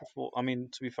 Just people thought. I mean,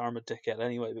 to be fair, I'm a dickhead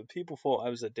anyway, but people thought I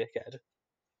was a dickhead.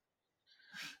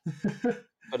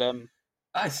 But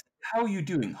How are you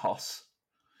doing, Haas?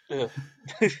 ugh.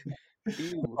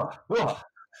 Ew. Oh,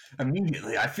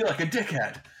 immediately, I feel like a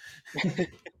dickhead.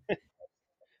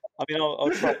 I mean, I'll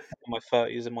try it in my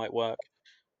 30s. It might work.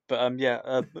 But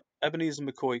yeah, Ebenezer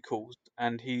McCoy calls,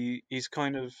 and he's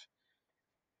kind of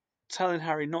telling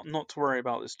Harry not to worry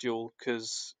about this duel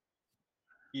because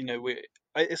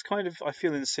it's kind of, I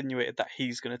feel, insinuated that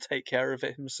he's going to take care of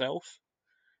it himself.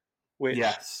 Which,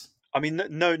 Yes. I mean,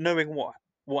 no, knowing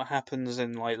what happens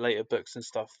in like later books and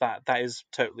stuff, that is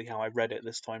totally how I read it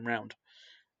this time round.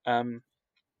 Um,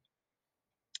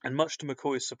 and much to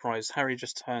McCoy's surprise, Harry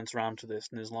just turns around to this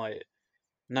and is like,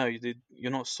 "No,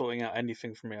 you're not sorting out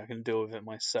anything for me. I can deal with it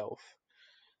myself."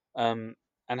 Um,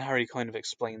 and Harry kind of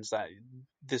explains that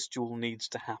this duel needs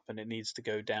to happen. It needs to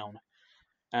go down.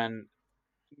 And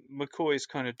McCoy's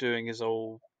kind of doing his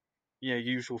old,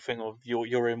 usual thing of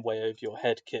you're in way over your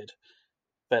head, kid.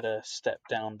 Better step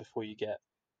down before you get,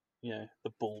 the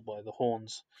bull by the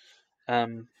horns.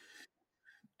 Um,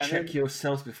 and Check then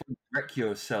yourself before you wreck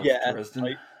yourself, yeah, Dresden.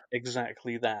 like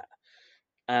exactly that.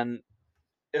 And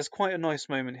there's quite a nice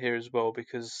moment here as well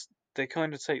because they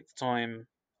kind of take the time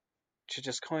to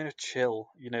just kind of chill.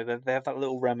 They have that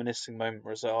little reminiscing moment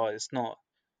where it's like, it's not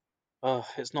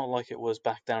like it was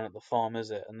back down at the farm,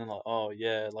 is it? And then like, oh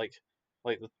yeah, like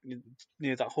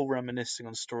that whole reminiscing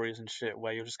on stories and shit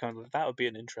where you're just kind of like, that would be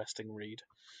an interesting read.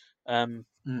 Um,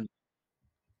 Mm.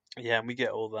 yeah, and we get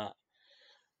all that.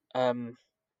 Um,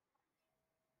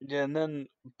 yeah, and then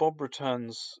Bob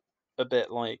returns a bit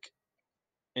like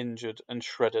injured and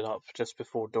shredded up just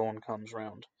before dawn comes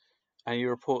round, and he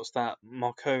reports that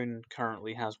Marcone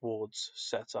currently has wards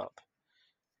set up.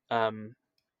 Um,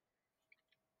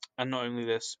 and not only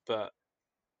this, but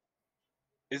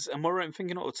am I right in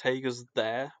thinking Ortega's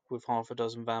there with half a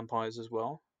dozen vampires as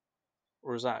well,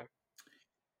 or is that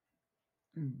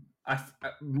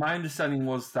My understanding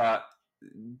was that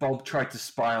Bob tried to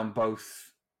spy on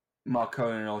both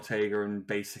Marcone and Ortega, and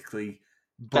basically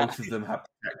that both of them have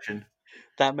protection.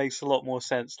 that makes a lot more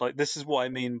sense? Like this is what I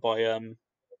mean by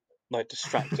like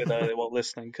distracted earlier while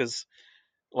listening, because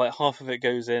like half of it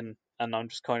goes in, and I'm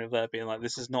just kind of there being like,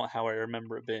 this is not how I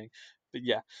remember it being. But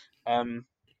yeah, um,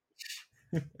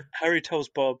 Harry tells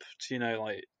Bob to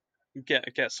like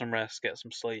get some rest, get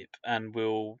some sleep, and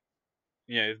we'll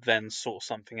then sort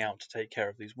something out to take care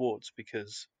of these wards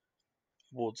because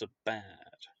wards are bad.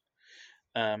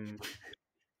 Um,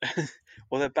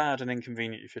 well, they're bad and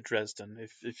inconvenient if you're Dresden.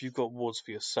 If you've got wards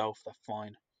for yourself, they're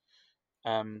fine.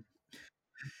 Um,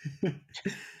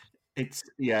 It's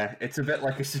a bit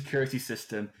like a security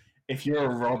system. If you're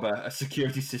a robber, a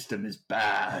security system is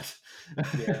bad.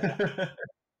 yeah.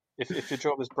 If your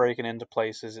job is breaking into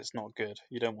places, it's not good.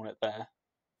 You don't want it there.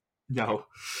 No.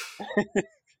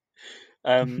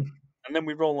 And then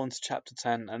we roll on to chapter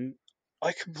 10, and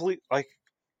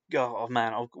oh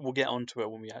man, we'll get onto it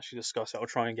when we actually discuss it. I'll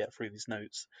try and get through these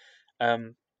notes.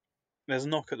 Um, there's a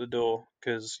knock at the door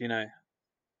because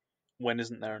when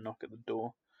isn't there a knock at the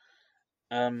door?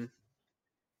 Um,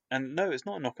 and no, it's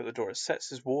not a knock at the door. It sets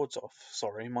his wards off.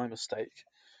 Sorry, my mistake.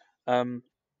 Um,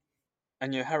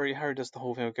 and Harry does the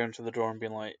whole thing of going to the door and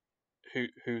being like,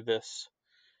 who this?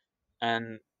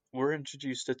 And we're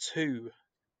introduced to two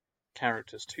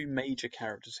major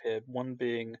characters here. One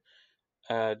being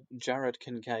Jared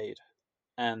Kincaid,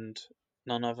 and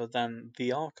none other than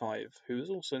the Archive, who is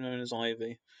also known as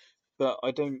Ivy. But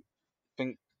I don't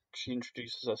think she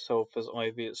introduces herself as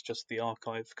Ivy. It's just the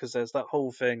Archive, because there's that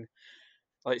whole thing.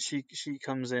 Like she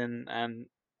comes in and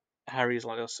Harry's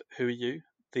like, "Us, who are you?"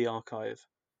 The Archive.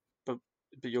 But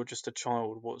you're just a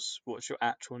child. What's your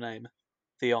actual name?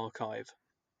 The Archive.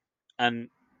 And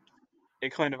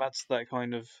it kind of adds to that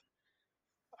kind of,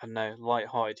 I don't know,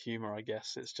 light-hearted humor. I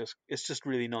guess it's just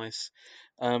really nice.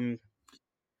 Um,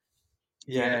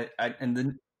 yeah, Yeah, and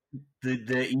the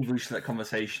evolution of that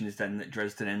conversation is then that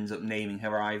Dresden ends up naming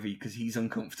her Ivy because he's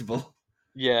uncomfortable.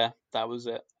 yeah, that was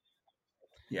it.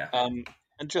 Yeah. Um,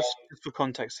 and just for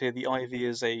context here, the Ivy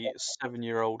is a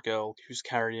 7-year-old girl who's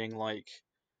carrying like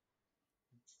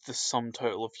the sum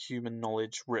total of human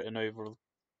knowledge written over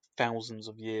thousands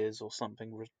of years or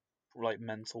something like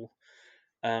mental.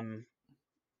 Um,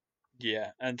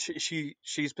 yeah, and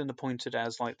she's been appointed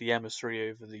as like the emissary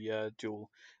over the duel,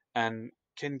 and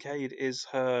Kincaid is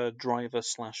her driver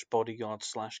slash bodyguard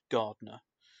slash gardener.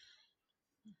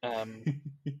 Um,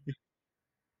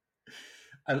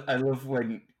 I love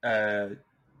when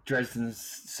Dresden's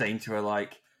saying to her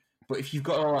like, "But if you've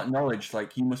got all that knowledge,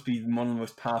 like you must be one of the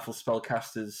most powerful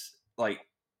spellcasters like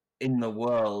in the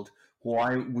world.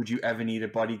 Why would you ever need a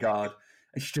bodyguard?"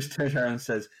 And she just turns around and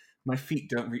says, "My feet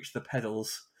don't reach the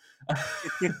pedals."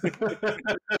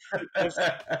 there's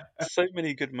so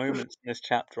many good moments in this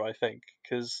chapter, I think,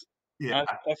 because Yeah.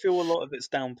 I feel a lot of it's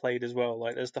downplayed as well.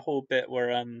 Like there's the whole bit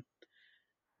where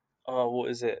oh, what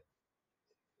is it?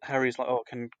 Harry's like, oh,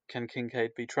 can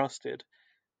Kincaid be trusted?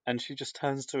 And she just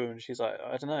turns to him and she's like,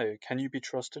 I don't know, can you be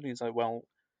trusted? And he's like, well,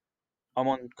 I'm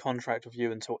on contract with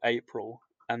you until April,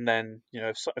 and then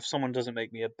if someone doesn't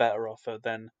make me a better offer,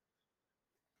 then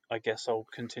I guess I'll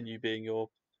continue being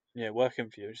working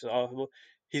for you. She's like, oh, well,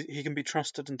 he can be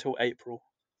trusted until April.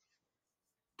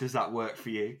 Does that work for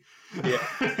you? Yeah,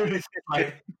 It's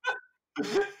like,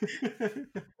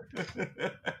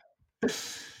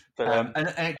 but and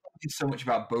it teaches so much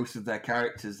about both of their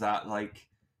characters that like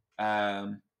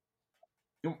um,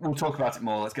 we'll talk about it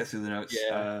more. Let's get through the notes.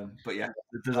 yeah, But yeah,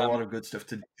 there's a um, lot of good stuff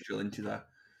to drill into there.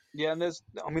 yeah, and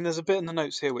there's a bit in the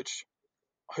notes here which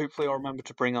hopefully I'll remember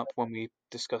to bring up when we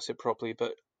discuss it properly.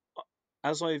 But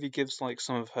as Ivy gives like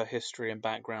some of her history and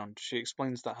background, she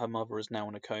explains that her mother is now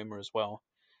in a coma as well.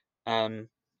 Um,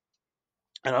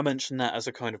 and I mentioned that as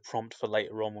a kind of prompt for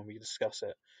later on when we discuss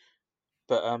it.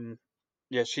 But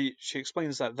yeah, she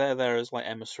explains that they're there as like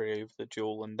emissary over the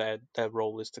duel, and their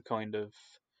role is to kind of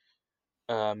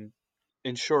um,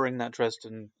 ensuring that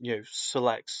Dresden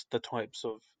selects the types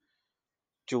of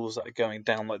duels that are going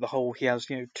down. Like the whole, he has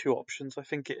two options, I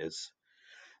think it is.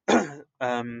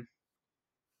 um,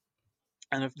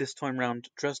 and if this time round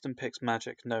Dresden picks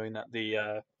magic, knowing that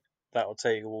that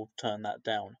Ortega will turn that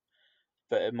down,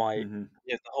 but it might. Mm-hmm.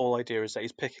 Yeah, the whole idea is that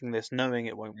he's picking this knowing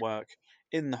it won't work,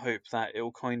 in the hope that it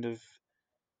will kind of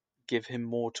give him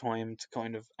more time to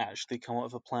kind of actually come up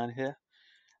with a plan here.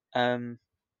 Um,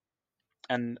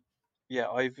 and yeah,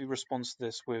 Ivy responds to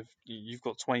this with, "You've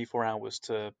got 24 hours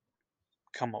to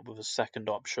come up with a second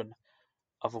option.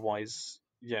 Otherwise,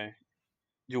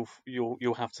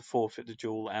 you'll have to forfeit the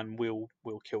duel, and we'll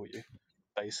kill you."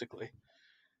 Basically,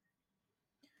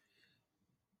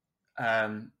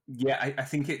 Yeah, I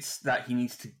think it's that he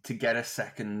needs to get a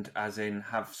second, as in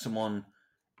have someone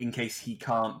in case he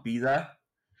can't be there.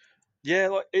 yeah,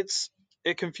 like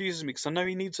it confuses me because I know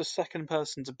he needs a second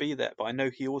person to be there, but I know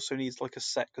he also needs like a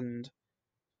second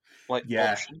like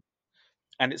Yeah, option,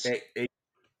 and it's it, it,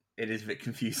 it is a bit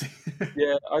confusing.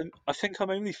 yeah, I think I'm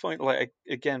only finding like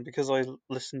again because I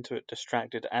listened to it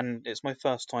distracted, and it's my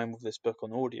first time with this book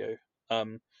on audio.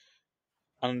 Um,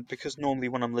 and because normally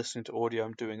when I'm listening to audio,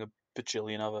 I'm doing a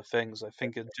bajillion other things. I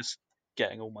think I'm just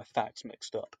getting all my facts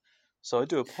mixed up. So I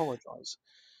do apologize.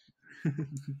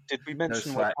 Did we No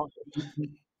mention sweat. what?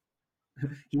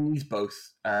 He needs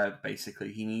both.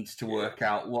 Basically, he needs to Yeah, work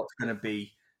out what's going to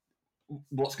be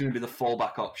the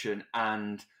fallback option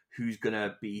and who's going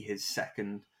to be his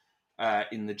second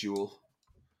in the duel,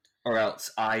 or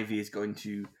else Ivy is going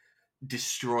to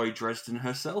destroy Dresden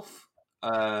herself.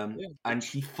 yeah. And Which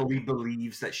he fully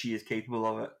believes that she is capable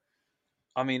of it.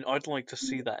 I mean, I'd like to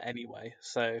see that anyway.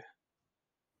 So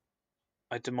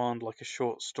I demand like a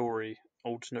short story,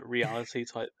 alternate reality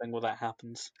type thing where that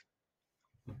happens.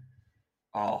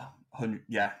 Oh,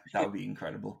 yeah, that would be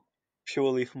incredible.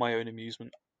 purely for my own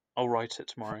amusement. I'll write it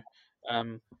tomorrow.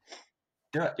 Um,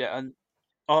 Do it. yeah, and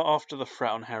after the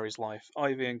threat on Harry's life,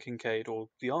 Ivy and Kincaid, or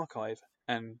the Archive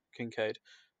and Kincaid,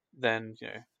 then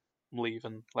leave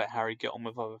and let Harry get on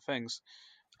with other things.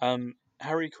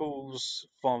 Harry calls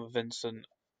Father Vincent,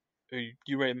 who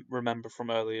you remember from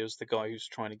earlier as the guy who's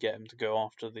trying to get him to go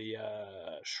after the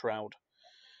shroud.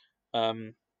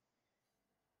 Um,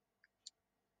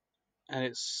 and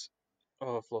it's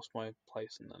I've lost my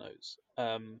place in the notes.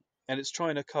 And it's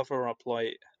trying to cover up,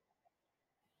 like,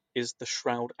 is the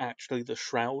shroud actually the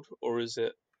shroud, or is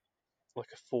it like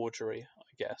a forgery? I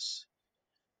guess.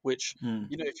 Which, Hmm.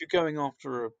 if you're going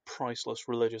after a priceless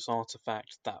religious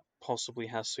artifact that possibly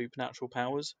has supernatural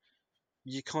powers,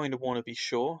 you kind of want to be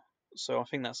sure. So I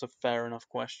think that's a fair enough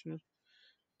question.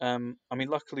 I mean,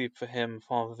 luckily for him,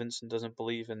 Father Vincent doesn't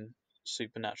believe in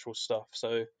supernatural stuff,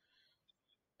 so.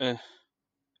 Uh,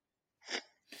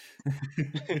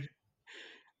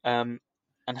 um,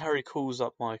 and Harry calls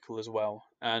up Michael as well,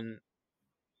 and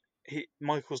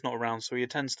Michael's not around, so he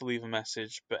intends to leave a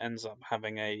message, but ends up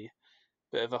having a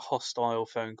bit of a hostile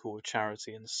phone call with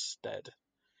Charity instead,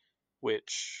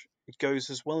 which goes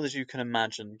as well as you can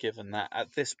imagine, given that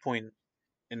at this point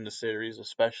in the series,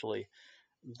 especially,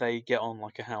 they get on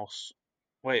like a house.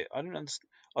 Wait, I don't understand.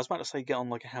 I was about to say get on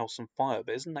like a house on fire,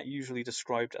 but isn't that usually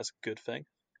described as a good thing?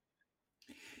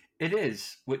 It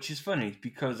is, which is funny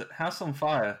because House on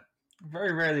Fire,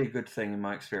 very rarely a good thing in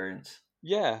my experience.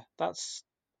 Yeah, that's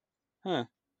huh.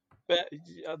 But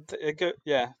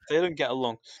yeah, they don't get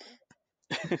along.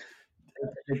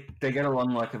 They get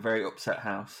along like a very upset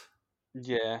house.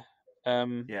 Yeah.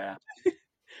 Um, Yeah.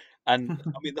 and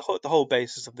I mean the whole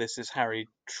basis of this is Harry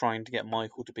trying to get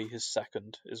Michael to be his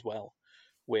second as well,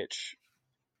 which,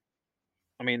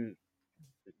 I mean,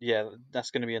 yeah,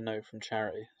 that's going to be a no from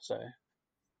Charity. So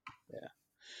yeah.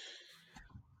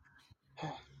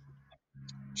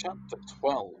 Chapter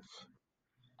 12.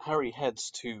 Harry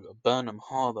heads to Burnham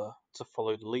Harbour to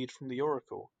follow the lead from the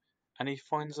Oracle, and he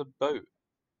finds a boat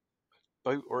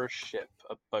or a ship,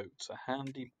 a boat, a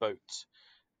handy boat.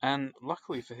 And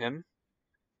luckily for him,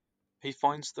 he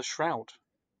finds the shroud.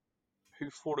 Who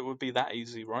thought it would be that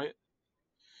easy, right?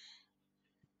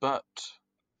 But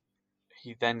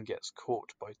he then gets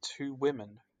caught by two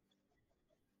women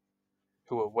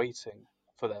who are waiting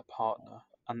for their partner,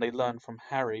 and they learn from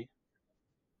Harry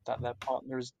that their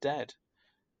partner is dead,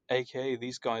 aka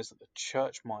these guys are the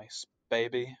church mice,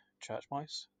 baby. Church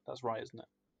mice? That's right, isn't it?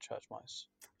 Church mice.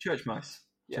 Church mice.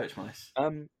 Yeah. Church mice.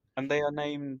 And they are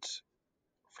named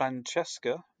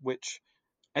Francesca, which,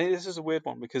 and this is a weird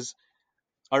one because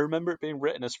I remember it being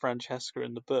written as Francesca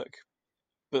in the book,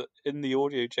 but in the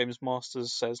audio, James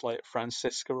Masters says like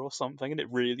Francisca or something, and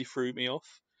it really threw me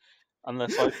off.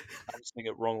 Unless I'm pronouncing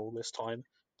it wrong all this time,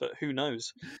 but who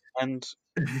knows? And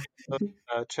the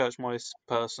church mice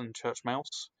person, church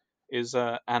mouse, is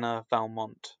Anna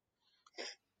Valmont.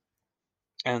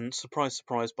 And surprise,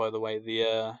 surprise, by the way,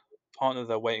 the partner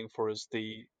they're waiting for is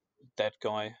the dead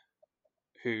guy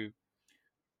who,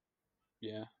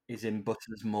 yeah, Is in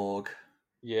Butter's morgue.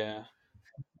 yeah.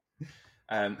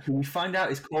 Who we find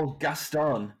out is called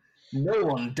Gaston. No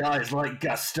one dies like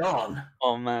Gaston.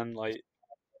 Oh man, like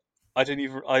I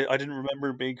didn't remember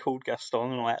him being called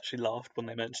Gaston, and I actually laughed when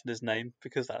they mentioned his name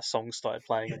because that song started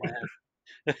playing in my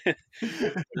head.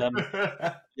 um,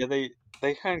 yeah,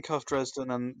 they handcuff Dresden,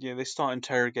 and they start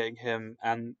interrogating him,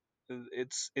 and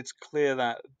it's clear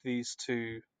that these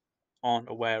two aren't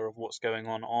aware of what's going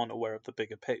on, aren't aware of the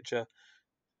bigger picture,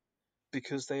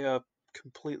 because they are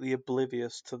completely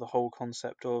oblivious to the whole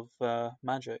concept of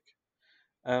magic.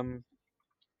 Um,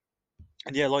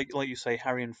 and yeah, like you say,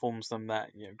 Harry informs them that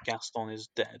Gaston is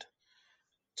dead,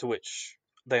 to which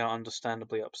they are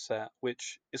understandably upset,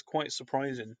 which is quite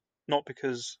surprising. Not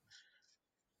because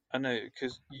I know,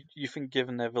 because you think,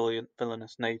 given their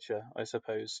villainous nature, I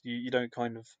suppose you don't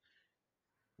kind of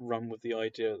run with the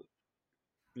idea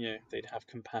that, they'd have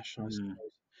compassion, I Hmm.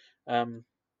 suppose.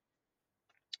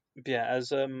 But yeah, as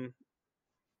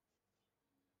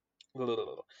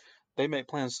they make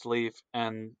plans to leave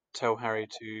and tell Harry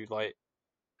to like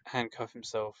handcuff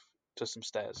himself to some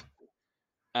stairs.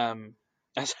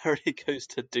 As Harry goes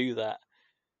to do that,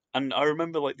 and I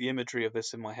remember like the imagery of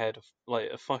this in my head of like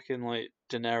a fucking like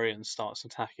Denarian starts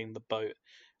attacking the boat,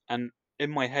 and in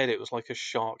my head it was like a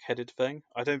shark-headed thing.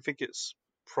 I don't think it's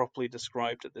properly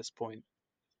described at this point,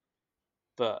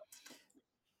 but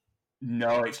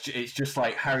No, it's just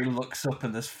like Harry looks up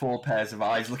and there's four pairs of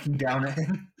eyes looking down at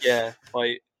him. yeah,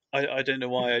 like I don't know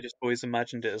why I just always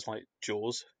imagined it as like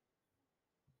Jaws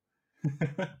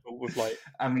with like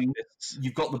I mean, fists.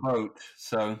 you've got the boat,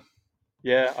 so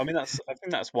Yeah, I mean I think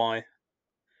that's why.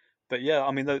 But yeah,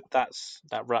 I mean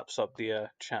that wraps up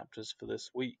the chapters for this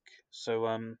week. So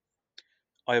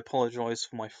I apologise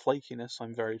for my flakiness.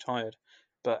 I'm very tired.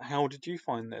 But how did you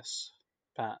find this,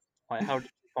 Pat? Like, how did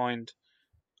you find?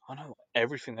 I don't know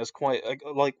everything. There's quite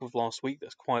like with last week.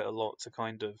 There's quite a lot to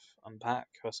kind of unpack,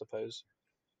 I suppose.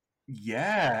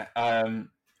 Yeah,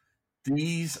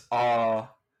 these are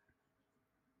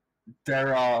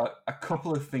there are a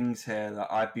couple of things here that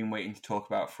I've been waiting to talk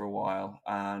about for a while,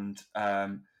 and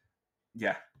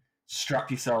yeah,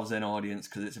 strap yourselves in, audience,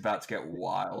 because it's about to get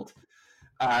wild.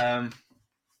 Um,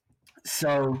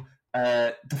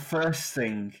 the first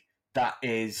thing that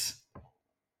is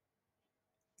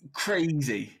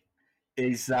crazy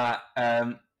is that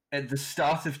at the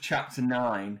start of chapter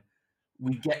 9,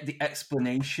 we get the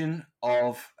explanation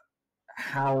of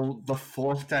how the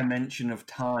fourth dimension of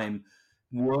time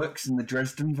works in the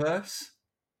Dresden verse,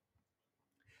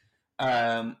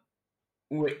 um,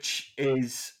 which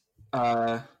is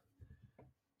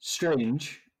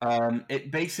strange.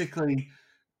 It basically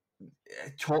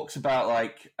talks about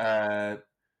like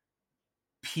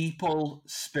people,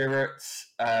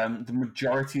 spirits, the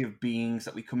majority of beings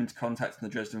that we come into contact in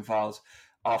the Dresden Files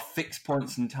are fixed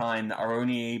points in time that are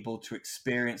only able to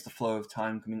experience the flow of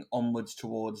time coming onwards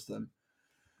towards them.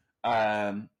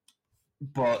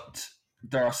 But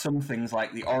there are some things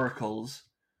like the oracles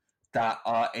that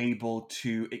are able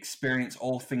to experience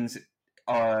all things that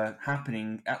are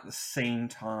happening at the same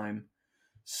time.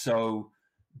 So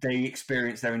they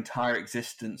experience their entire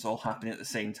existence all happening at the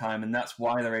same time, and that's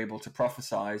why they're able to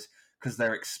prophesize, because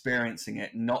they're experiencing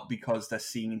it, not because they're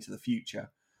seeing into the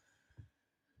future.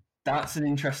 That's an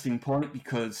interesting point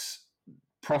because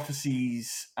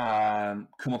prophecies come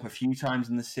up a few times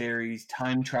in the series.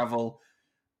 Time travel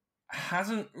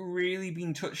hasn't really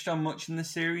been touched on much in the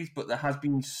series, but there has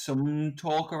been some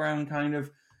talk around kind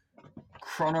of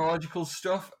chronological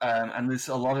stuff, and there's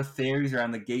a lot of theories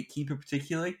around the gatekeeper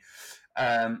particularly,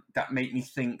 that make me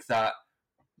think that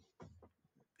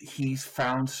he's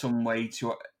found some way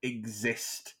to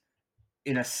exist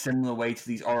in a similar way to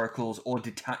these oracles or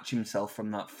detach himself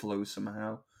from that flow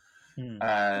somehow. Hmm.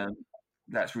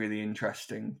 That's really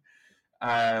interesting.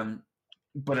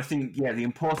 But I think, yeah, the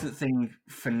important thing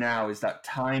for now is that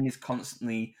time is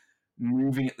constantly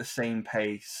moving at the same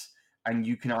pace, and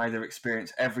you can either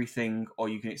experience everything or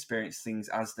you can experience things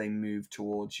as they move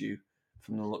towards you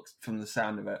from the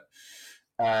sound of it.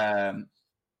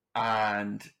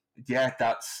 And yeah,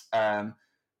 that's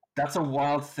a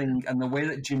wild thing, and the way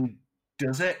that Jim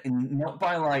does it, and not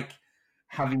by like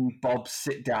having Bob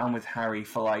sit down with Harry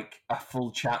for like a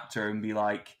full chapter and be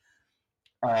like,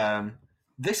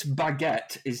 this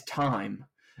baguette is time,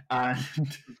 and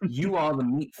you are the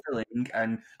meat filling,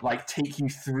 and like take you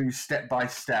through step by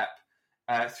step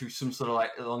through some sort of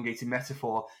like elongated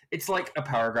metaphor. It's like a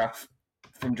paragraph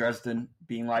from Dresden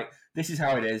being like, this is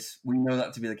how it is. We know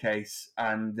that to be the case,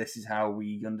 and this is how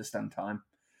we understand time.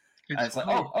 And It's it's like,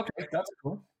 quite oh, okay, that's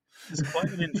cool. it's quite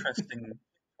an interesting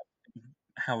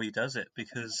how he does it,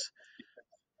 because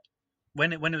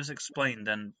when it was explained,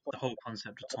 and the whole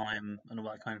concept of time and all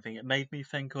that kind of thing, it made me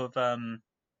think of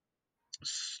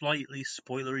slightly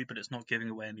spoilery, but it's not giving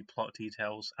away any plot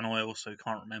details, and I also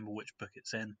can't remember which book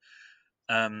it's in.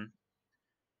 Um,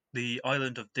 the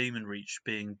island of Demon Reach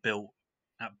being built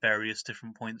at various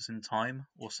different points in time,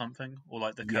 or something, or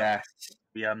like Yeah,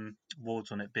 the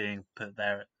wards on it being put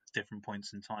there at different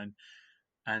points in time,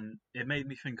 and it made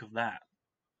me think of that.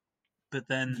 But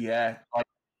then, yeah. Like,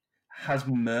 has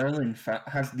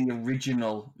the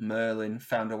original Merlin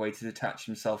found a way to detach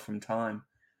himself from time?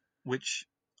 which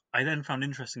I then found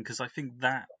interesting, because I think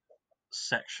that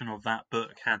section of that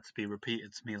book had to be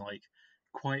repeated to me like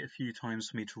quite a few times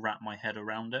for me to wrap my head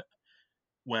around it.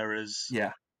 Whereas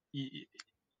Yeah,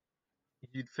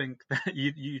 you'd think that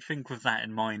you'd think with that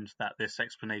in mind that this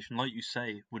explanation, like you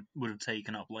say, would have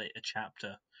taken up like a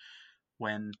chapter,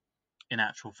 when in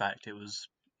actual fact it was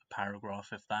a paragraph,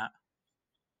 if that.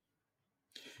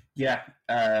 yeah.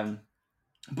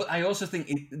 But I also think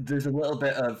there's a little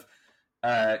bit of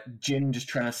Jim just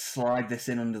trying to slide this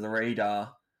in under the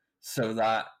radar, so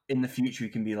that in the future he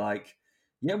can be like,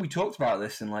 "Yeah, we talked about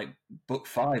this in like book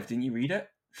 5. Didn't you read it?"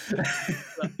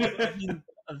 But I mean,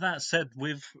 that said,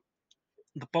 with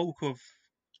the bulk of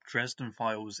Dresden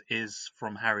Files is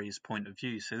from Harry's point of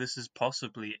view, so this is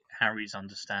possibly Harry's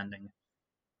understanding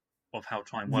of how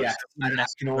time works. Yes, So it and wouldn't I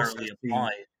can also necessarily see.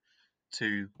 apply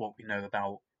to what we know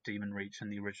about Demon Reach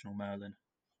and the original Merlin.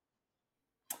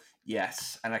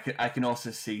 Yes, and I can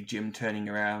also see Jim turning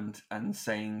around and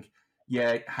saying,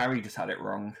 "Yeah, Harry just had it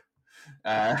wrong."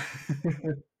 Uh,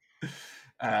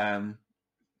 um,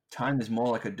 time is more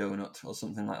like a donut or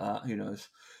something like that. Who knows?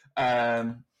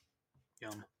 Yum.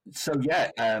 So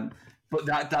yeah, but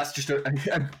that's just a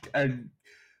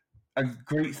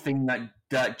great thing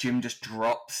that Jim just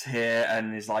drops here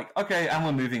and is like, okay, and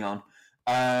we're moving on.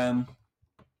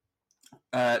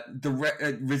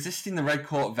 Resisting the Red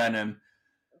Court venom.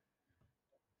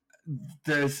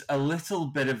 There's a little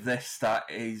bit of this that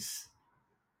is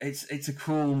it's a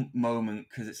cool moment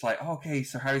because it's like, okay,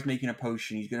 so Harry's making a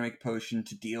potion. He's going to make a potion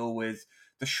to deal with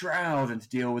the Shroud and to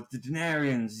deal with the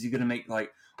Denarians. Is he going to make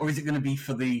or is it going to be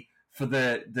for the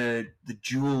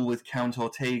duel with Count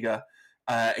Ortega?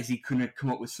 Is he going to come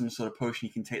up with some sort of potion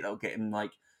he can take that will get him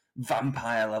like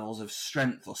vampire levels of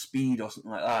strength or speed or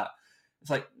something like that? It's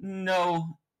like,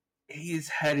 no, his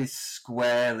head is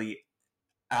squarely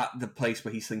at the place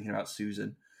where he's thinking about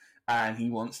Susan, and he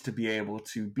wants to be able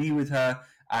to be with her,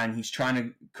 and he's trying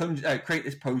to create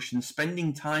this potion,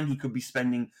 spending time he could be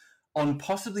spending on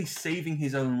possibly saving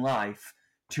his own life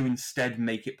to instead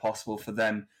make it possible for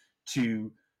them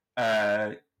to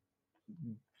have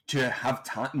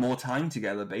more time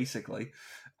together, basically.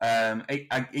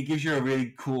 It gives you a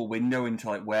really cool window into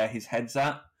like where his head's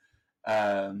at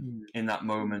in that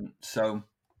moment. So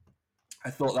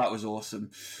I thought that was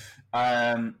awesome.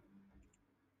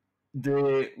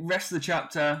 The rest of the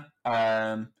chapter,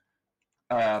 for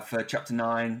chapter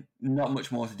 9, not much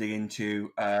more to dig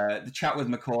into. The chat with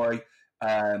McCoy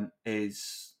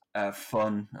is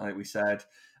fun, like we said.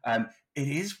 It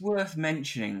is worth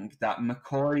mentioning that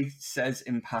McCoy says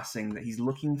in passing that he's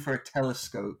looking for a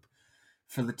telescope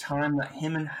for the time that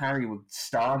him and Harry were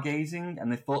stargazing,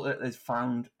 and they thought that they'd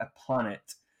found a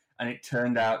planet, and it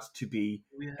turned out to be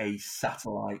a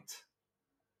satellite.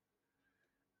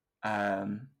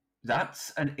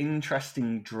 That's an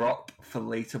interesting drop for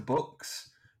later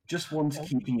books. Just one to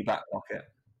keep in your back pocket.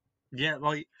 Yeah,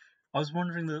 like I was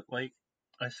wondering that, like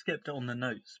I skipped it on the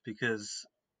notes because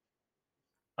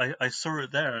I saw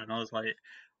it there and I was like,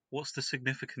 what's the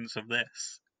significance of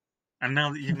this? And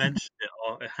now that you mentioned it,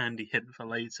 a handy hint for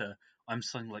later, I'm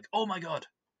suddenly like, oh my god.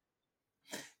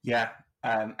 Yeah,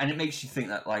 and it makes you think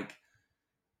that like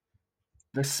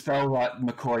the spell that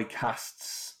McCoy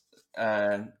casts,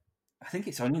 I think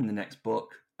it's only in the next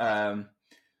book. The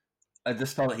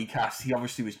spell that he casts, he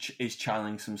obviously is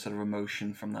channeling some sort of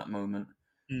emotion from that moment,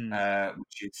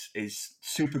 which is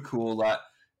super cool. That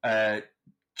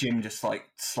Jim just like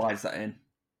slides that in.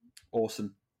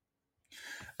 Awesome.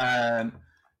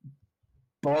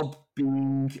 Bob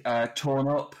being torn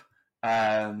up.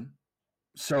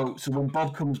 So when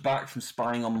Bob comes back from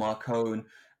spying on Marcone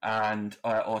and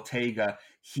Ortega,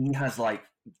 he has like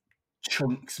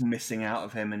chunks missing out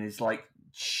of him and is like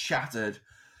shattered.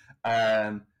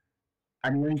 And he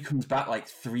only comes back like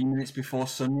 3 minutes before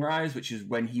sunrise, which is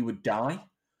when he would die.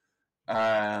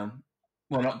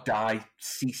 Well, not die,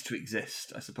 cease to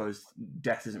exist. I suppose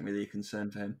death isn't really a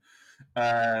concern for him.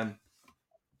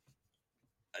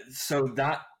 So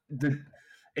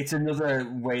it's another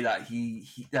way that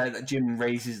that Jim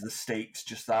raises the stakes,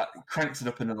 just that cranks it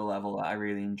up another level that I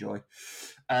really enjoy.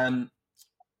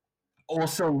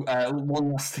 Also,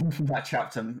 one last thing from that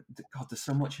chapter. God, there's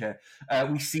so much here.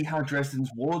 We see how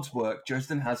Dresden's wards work.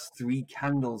 Dresden has 3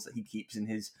 candles that he keeps in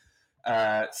his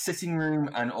sitting room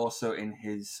and also in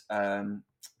his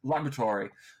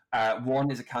laboratory.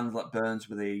 One is a candle that burns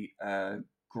with a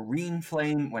green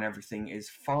flame when everything is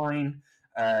fine.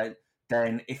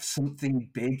 Then, if something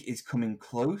big is coming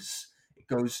close, it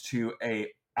goes to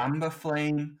a amber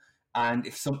flame. And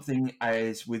if something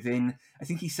is within, I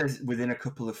think he says within a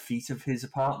couple of feet of his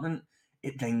apartment,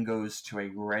 it then goes to a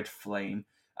red flame.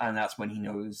 And that's when he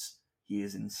knows he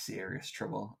is in serious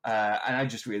trouble. And I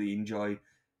just really enjoy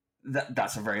that.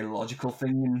 That's a very logical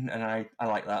thing. And I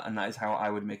like that. And that is how I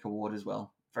would make a ward as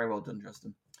well. Very well done,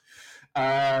 Dresden.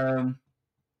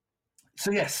 So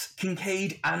yes,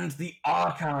 Kincaid and the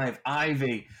Archive,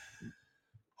 Ivy.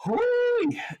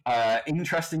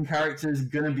 Interesting characters,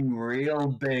 gonna be real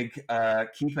big.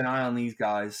 Keep an eye on these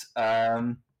guys.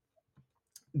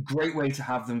 Great way to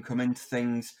have them come into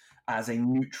things as a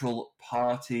neutral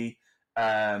party,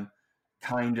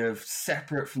 kind of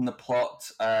separate from the plot,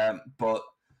 but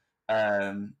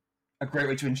a great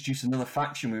way to introduce another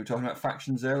faction. We were talking about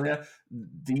factions earlier.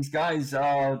 These guys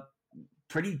are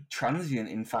pretty transient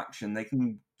in faction. They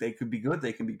could be good,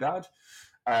 they can be bad.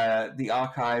 The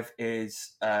Archive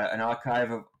is an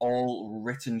archive of all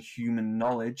written human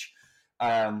knowledge.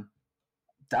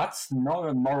 That's not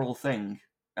a moral thing,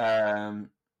 and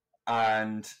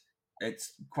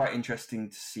it's quite interesting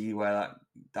to see where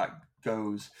that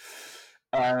goes.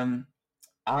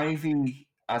 Ivy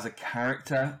as a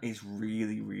character is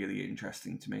really, really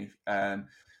interesting to me, and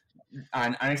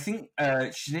I think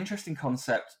she's an interesting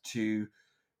concept to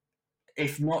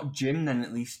if not Jim, then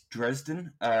at least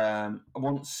Dresden.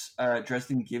 Once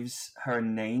Dresden gives her a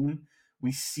name,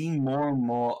 we see more and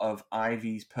more of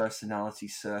Ivy's personality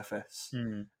surface.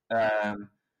 Mm.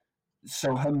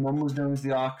 So her mum was known as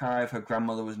the Archive, her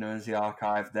grandmother was known as the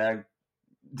Archive, their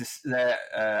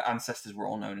ancestors were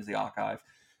all known as the Archive,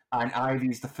 and Ivy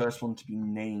is the first one to be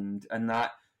named, and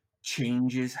that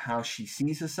changes how she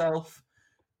sees herself.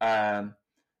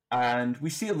 And we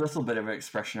see a little bit of an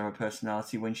expression of her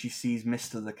personality when she sees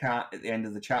Mr. the Cat at the end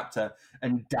of the chapter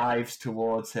and dives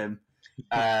towards him,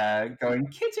 going,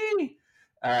 Kitty!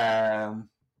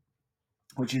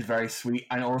 Which is very sweet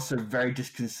and also very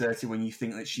disconcerting when you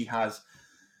think that she has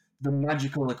the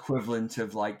magical equivalent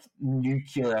of like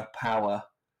nuclear power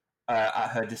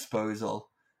at her disposal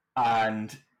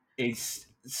and is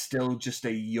still just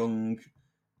a young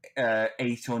 8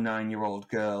 or 9-year-old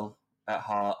girl at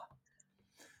heart.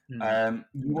 You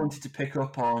wanted to pick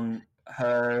up on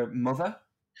her mother?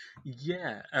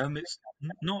 Yeah, it's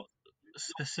not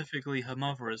specifically her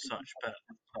mother as such, but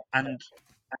and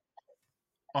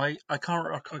I can't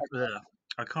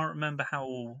remember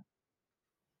how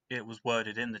it was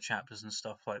worded in the chapters and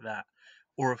stuff like that,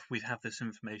 or if we have this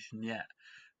information yet.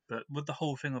 But with the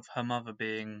whole thing of her mother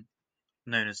being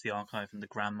known as the Archive and the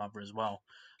grandmother as well,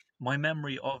 my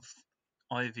memory of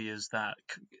Ivy is that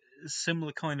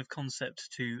similar kind of concept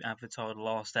to Avatar: The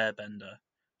Last Airbender,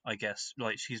 I guess.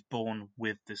 Like she's born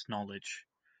with this knowledge,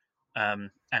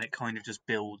 and it kind of just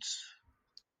builds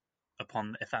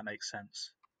upon, if that makes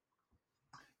sense.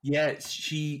 Yeah,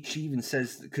 she even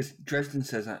says, because Dresden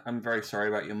says, "I'm very sorry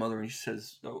about your mother," and she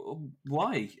says,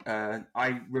 "Why?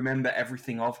 I remember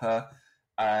everything of her,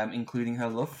 including her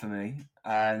love for me."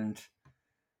 And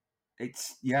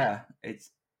it's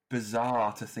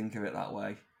bizarre to think of it that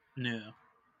way. Yeah.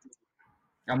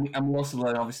 And we also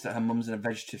learn, obviously, that her mum's in a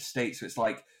vegetative state, so it's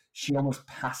like she almost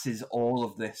passes all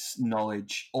of this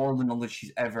knowledge, all the knowledge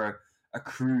she's ever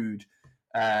accrued,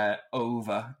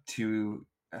 over to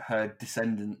her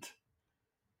descendant.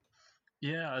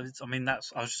 Yeah, I mean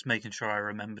that's. I was just making sure I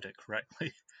remembered it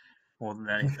correctly more than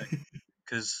anything,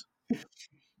 because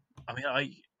I mean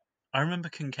I remember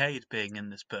Kincaid being in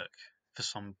this book for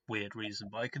some weird reason,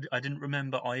 but I didn't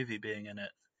remember Ivy being in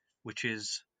it, which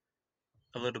is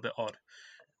a little bit odd.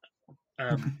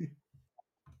 Um,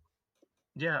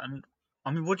 yeah, and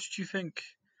I mean, what did you think?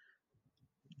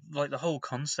 Like the whole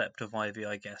concept of Ivy,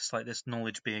 I guess, like this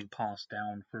knowledge being passed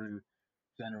down through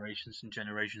generations and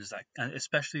generations, that, and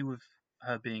especially with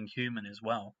her being human as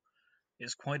well,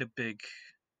 it's quite a big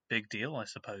deal, I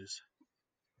suppose.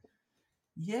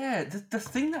 Yeah, the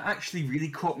thing that actually really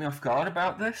caught me off guard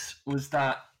about this was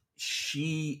that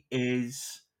she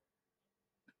is.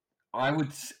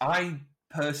 I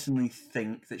personally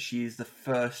think that she is the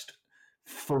first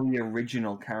fully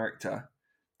original character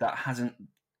that hasn't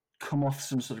come off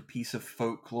some sort of piece of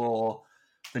folklore.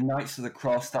 The Knights of the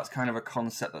Cross, that's kind of a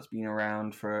concept that's been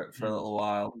around for a Mm. little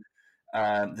while.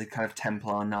 The kind of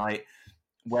Templar Knight,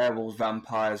 werewolves,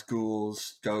 vampires,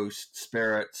 ghouls, ghosts,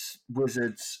 spirits,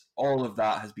 wizards, all of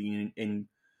that has been in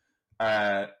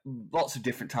lots of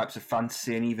different types of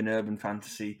fantasy and even urban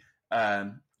fantasy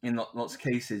in lots of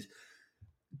cases.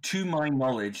 To my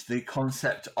knowledge, the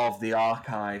concept of the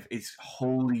archive is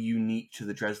wholly unique to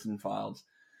the Dresden Files.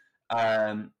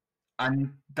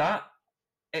 And that,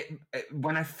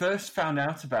 when I first found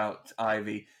out about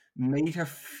Ivy, made her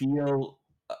feel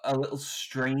a little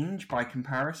strange by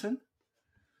comparison.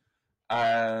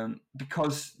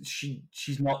 Because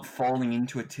she's not falling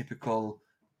into a typical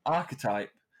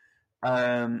archetype.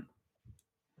 Um,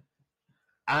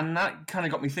 and that kind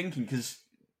of got me thinking, because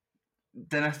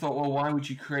then I thought, well, why would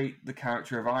you create the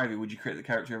character of Ivy? Would you create the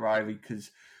character of Ivy because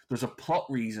there's a plot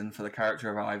reason for the character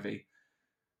of Ivy?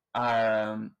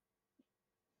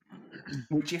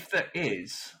 Which, if there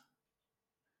is,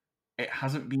 it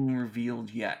hasn't been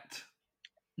revealed yet.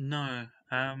 No.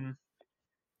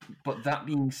 But that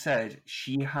being said,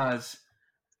 she has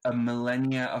a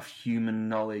millennia of human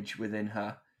knowledge within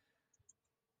her.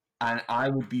 And I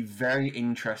would be very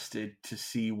interested to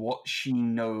see what she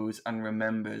knows and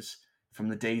remembers from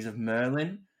the days of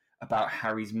Merlin about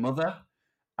Harry's mother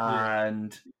Yeah.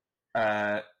 and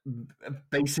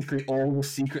basically all the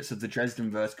secrets of the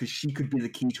Dresden verse, because she could be the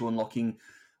key to unlocking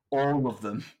all of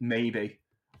them, maybe.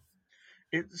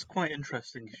 It's quite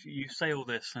interesting. You say all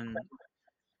this, and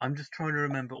I'm just trying to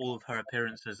remember all of her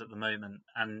appearances at the moment.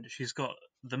 And she's got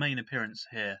the main appearance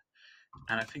here,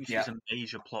 and I think Yeah, she's a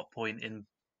major plot point in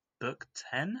book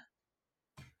 10.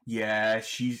 yeah,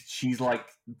 she's like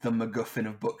the MacGuffin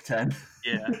of book 10.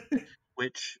 Yeah,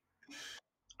 which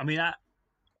I mean,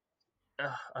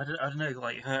 I don't know,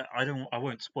 like her. I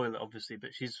won't spoil it obviously,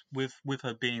 but she's with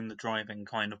her being the driving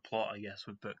kind of plot, I guess,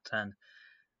 with book 10.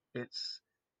 It's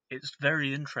it's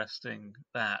very interesting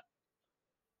that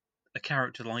a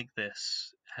character like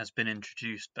this has been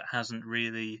introduced, but hasn't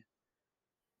really.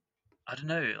 I don't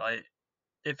know, like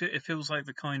it feels like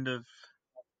the kind of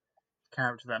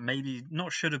character that maybe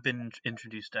not should have been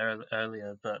introduced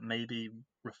earlier, but maybe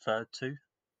referred to.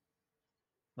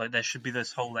 Like there should be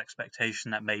this whole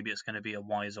expectation that maybe it's going to be a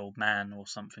wise old man or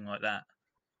something like that.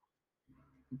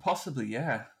 Possibly,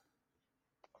 yeah.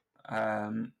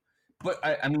 Um, but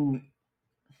I mean,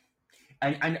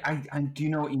 I do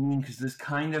know what you mean because there's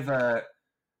kind of a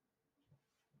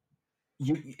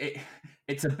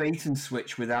it's a bait and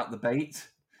switch without the bait,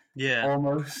 Yeah,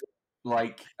 almost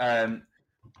like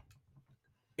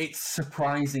it's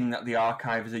surprising that the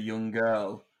archive is a young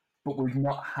girl, but we've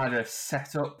not had a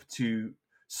setup to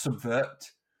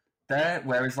subvert there.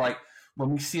 Whereas, like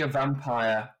when we see a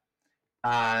vampire,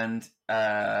 and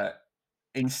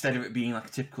instead of it being like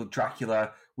a typical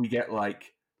Dracula, we get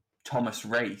like Thomas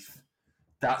Wraith.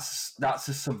 That's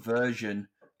a subversion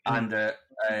and mm,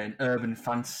 an urban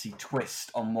fantasy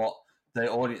twist on what the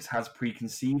audience has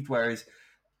preconceived. Whereas,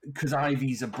 because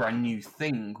Ivy's a brand new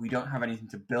thing, we don't have anything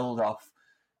to build off.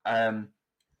 Um,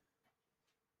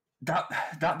 that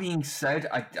that being said,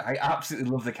 I absolutely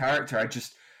love the character.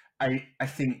 I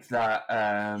think that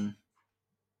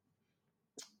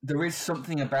there is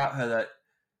something about her that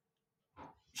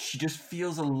she just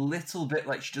feels a little bit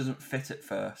like she doesn't fit at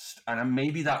first, and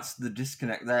maybe that's the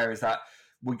disconnect. There is that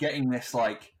we're getting this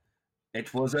like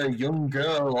it was a young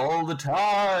girl all the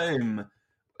time,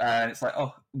 and it's like,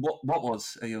 oh, what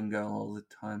was a young girl all the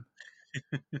time?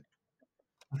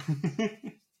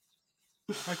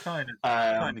 I kind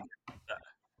um, of get that.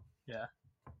 Yeah,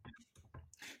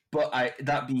 but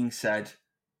that being said,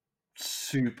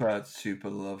 super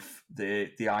love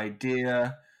the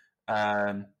idea.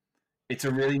 Um, it's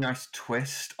a really nice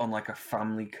twist on like a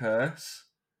family curse,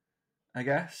 I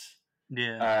guess.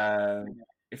 yeah, Um,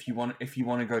 if you want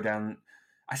to go down,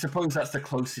 I suppose that's the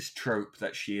closest trope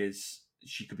that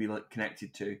she could be like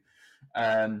connected to.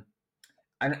 Um,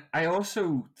 and I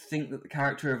also think that the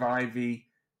character of Ivy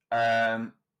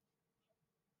um,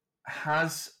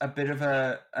 has a bit of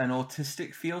an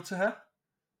autistic feel to her.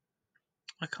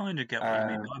 I kind of get what you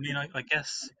mean. Um, I mean, I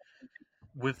guess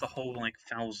with the whole like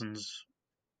thousands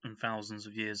and thousands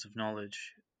of years of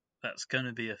knowledge, that's going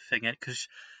to be a thing. Because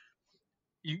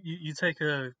you take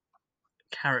a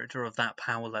character of that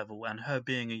power level and her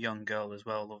being a young girl as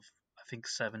well, of I think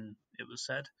 7, it was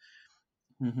said,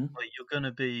 mhm. like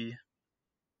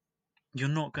you're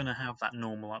not gonna have that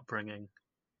normal upbringing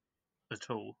at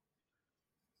all.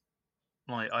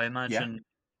 Like I Yeah, imagine,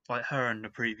 like her and the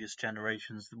previous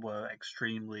generations were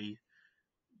extremely.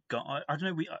 I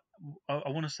don't know. I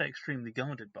want to say extremely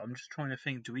guarded, but I'm just trying to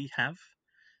think. Do we have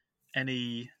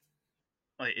any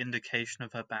like indication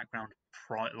of her background,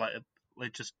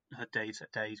 like just her day to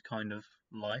day kind of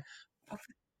life?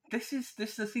 this is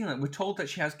the thing. Like we're told that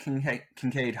she has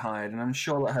Kincaid hired, and I'm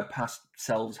sure that her past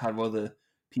selves have other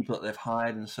people that they've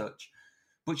hired and such.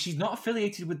 But she's not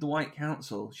affiliated with the White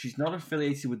Council. She's not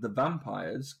affiliated with the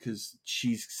vampires because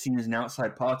she's seen as an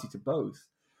outside party to both.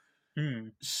 Hmm.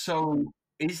 So,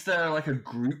 is there like a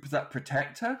group that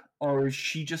protect her, or is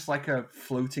she just like a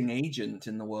floating agent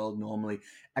in the world normally?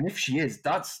 And if she is,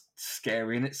 that's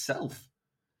scary in itself.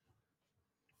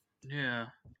 Yeah.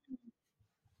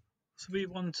 So we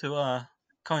want to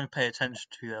kind of pay attention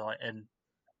to her like in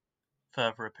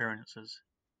further appearances.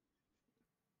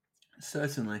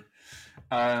 Certainly.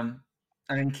 And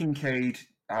then Kincaid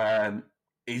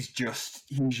is just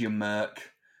he's your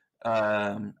merc,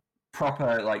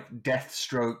 proper like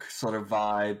Deathstroke sort of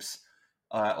vibes,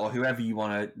 or whoever you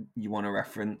want to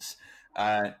reference.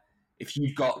 If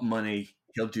you've got money,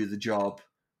 he'll do the job,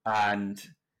 and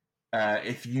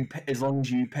if you as long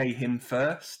as you pay him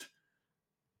first,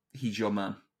 he's your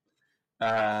man.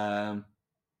 Um,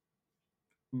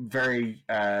 very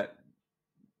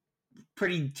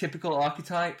pretty typical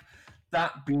archetype.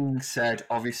 That being said,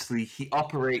 obviously he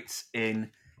operates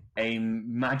in a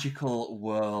magical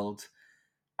world,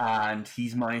 and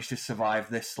he's managed to survive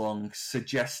this long,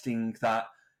 suggesting that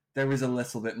there is a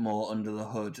little bit more under the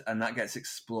hood, and that gets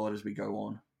explored as we go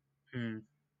on. Hmm.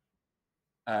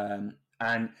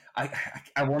 And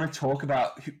I want to talk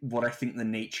about what I think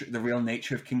the real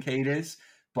nature of Kincaid is,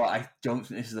 but I don't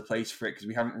think this is the place for it because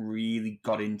we haven't really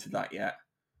got into that yet.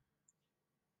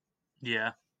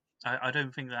 Yeah. I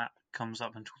don't think that comes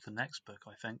up until the next book,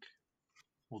 I think,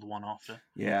 or the one after.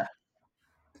 Yeah.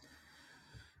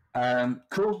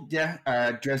 Cool, yeah.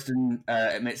 Dresden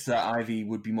admits that Ivy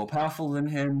would be more powerful than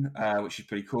him, which is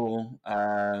pretty cool.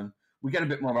 We get a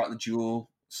bit more about the duel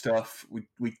stuff.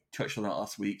 We touched on that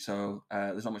last week, so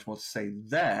there's not much more to say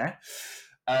there.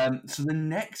 So the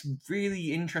next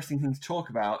really interesting thing to talk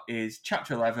about is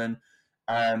Chapter 11.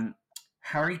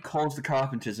 Harry calls the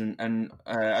Carpenters, and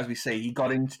as we say, he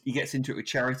gets into it with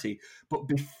Charity. But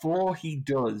before he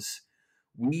does,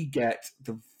 we get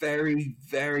the very,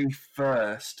 very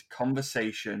first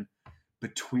conversation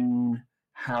between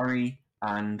Harry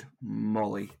and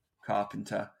Molly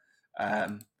Carpenter.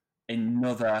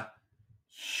 Another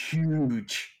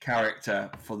huge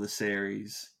character for the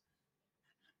series.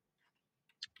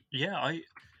 Yeah, I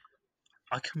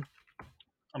can.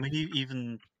 I mean,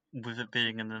 even with it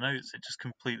being in the notes, it just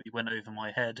completely went over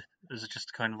my head. It was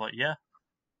just kind of like, yeah.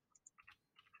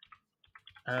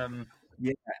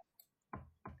 Yeah,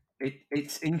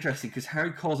 it's interesting because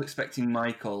Harry Cole's expecting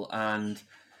Michael, and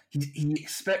he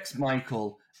expects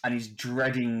Michael, and he's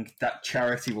dreading that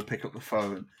Charity will pick up the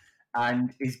phone,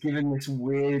 and is given this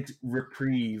weird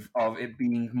reprieve of it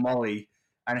being Molly,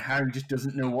 and Harry just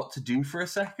doesn't know what to do for a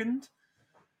second,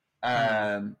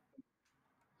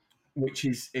 which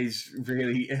is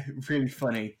really really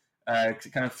funny because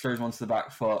it kind of throws him onto the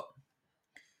back foot.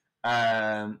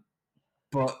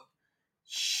 But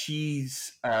she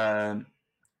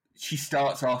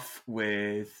starts off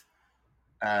with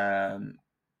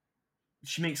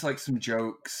she makes like some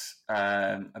jokes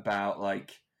about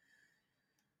like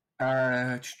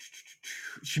well,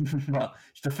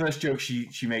 the first joke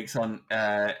she makes on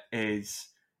is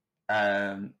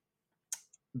that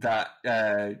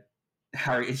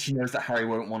Harry, she knows that Harry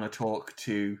won't want to talk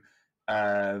to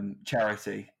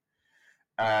Charity.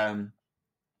 But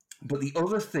the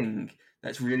other thing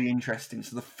that's really interesting,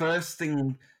 so the first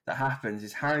thing that happens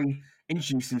is Harry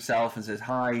introduces himself and says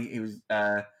hi. He was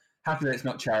happy that it's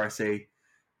not Charity.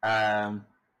 And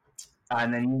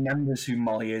then he remembers who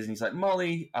Molly is, and he's like,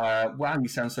 Molly, wow, you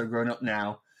sound so grown up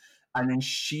now. And then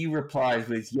she replies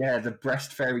with, yeah, the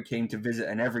breast fairy came to visit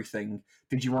and everything.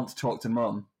 Did you want to talk to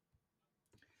Mum?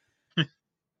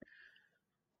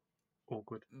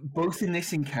 Awkward. Both in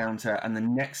this encounter and the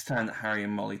next time that Harry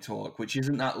and Molly talk, which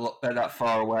isn't that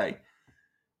far away,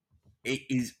 it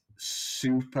is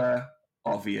super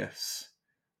obvious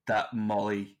that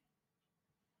Molly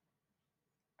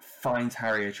finds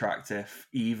Harry attractive,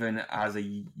 even as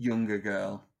a younger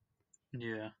girl.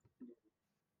 Yeah.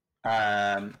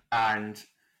 And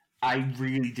I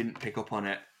really didn't pick up on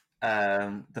it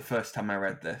the first time I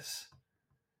read this.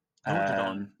 Nor did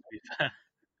I, to be fair.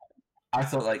 I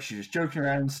thought like she was joking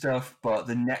around and stuff, but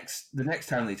the next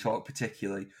time they talk,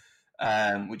 particularly,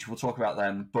 which we'll talk about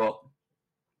then, but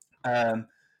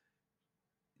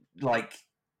like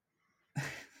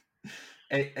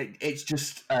it's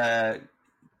just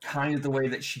kind of the way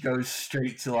that she goes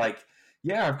straight to like,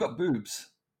 yeah, I've got boobs.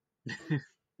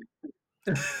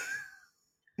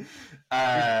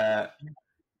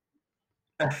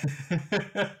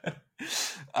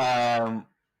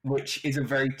 Which is a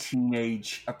very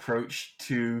teenage approach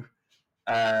to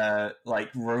like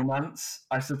romance,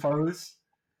 I suppose.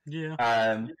 Yeah.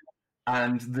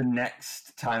 And the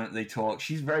next time that they talk,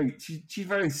 she's very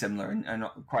similar and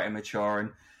quite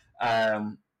immature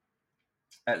and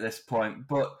at this point,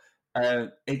 but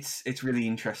it's really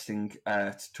interesting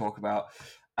to talk about.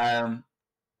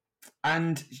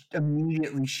 And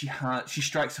immediately she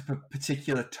strikes up a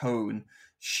particular tone.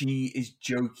 She is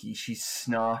jokey. She's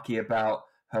snarky about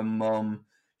her mum.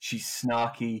 She's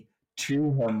snarky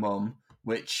to her mum,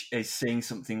 which is saying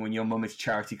something when your mum is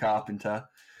Charity Carpenter.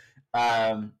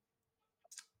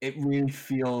 It really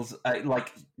feels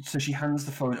like, so she hands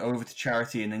the phone over to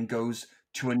Charity and then goes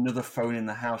to another phone in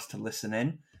the house to listen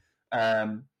in,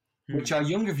 which our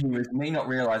younger viewers may not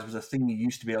realize was a thing you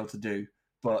used to be able to do,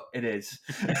 but it is.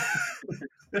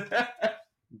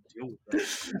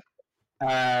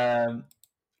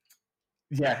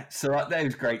 Yeah, so that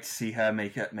was great to see her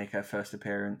make her first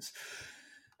appearance,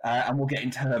 and we'll get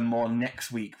into her more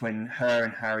next week when her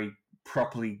and Harry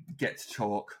properly get to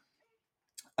talk.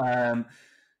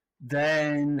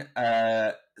 Then,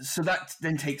 so that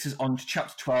then takes us on to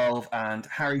chapter 12, and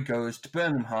Harry goes to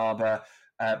Burnham Harbour,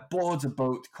 boards a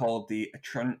boat called the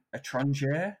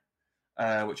Étranger,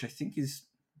 which I think is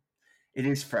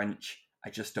French. I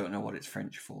just don't know what it's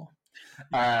French for.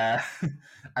 I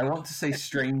want to say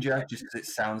stranger just because it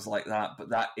sounds like that, but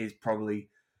that is probably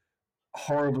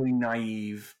horribly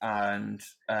naive and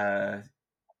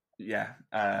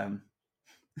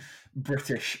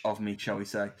British of me, shall we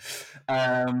say.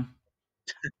 But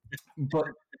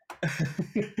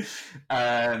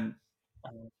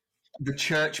the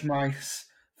church mice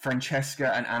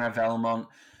Francesca and Anna Velmont.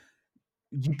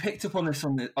 You picked up on this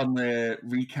on the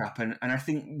recap, and I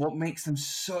think what makes them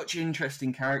such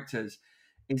interesting characters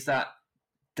is that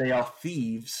they are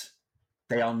thieves,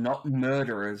 they are not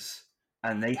murderers,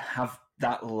 and they have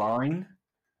that line.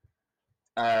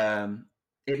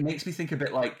 It makes me think a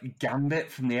bit like Gambit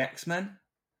from the X-Men.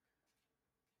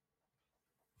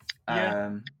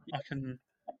 Yeah, I can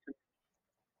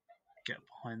get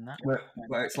behind that.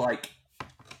 Where it's like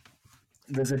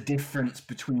there's a difference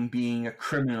between being a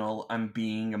criminal and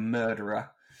being a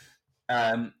murderer.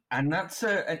 And that's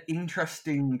an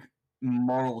interesting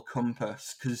moral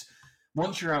compass, because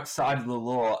once you're outside of the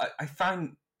law, I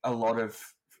find a lot of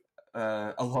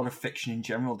fiction in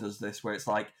general does this, where it's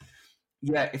like,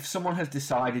 yeah, if someone has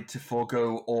decided to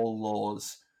forego all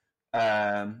laws,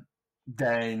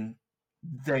 then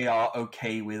they are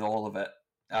okay with all of it.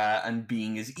 And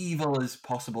being as evil as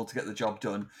possible to get the job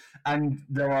done. And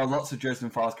there are lots of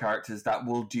Dresden Files characters that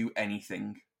will do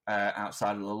anything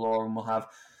outside of the law and will have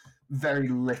very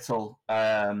little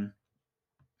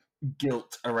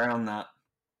guilt around that.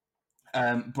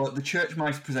 But the Church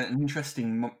Mice present an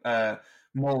interesting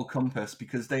moral compass,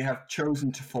 because they have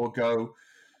chosen to forego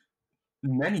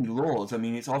many laws. I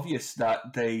mean, it's obvious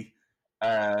that they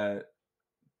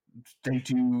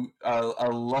do a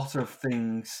lot of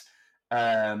things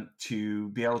to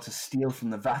be able to steal from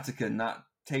the Vatican. That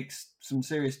takes some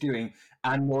serious doing,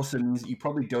 and also means that you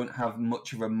probably don't have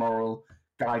much of a moral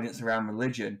guidance around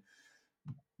religion.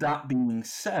 That being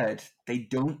said, they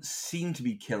don't seem to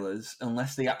be killers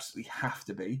unless they absolutely have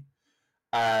to be,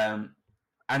 and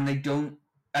they don't,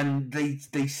 and they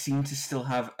seem to still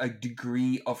have a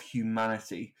degree of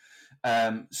humanity.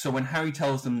 So when Harry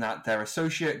tells them that their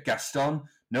associate Gaston,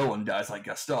 no one dies like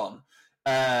Gaston,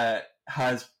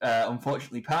 has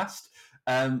unfortunately passed,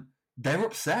 they're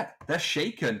upset. They're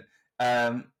shaken,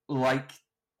 like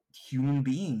human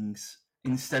beings,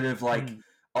 instead of like,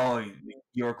 oh,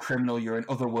 you're a criminal, you're an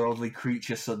otherworldly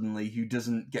creature suddenly who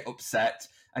doesn't get upset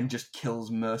and just kills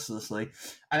mercilessly.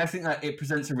 And I think that it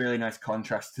presents a really nice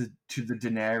contrast to the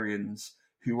Denarians,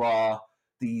 who are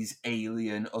these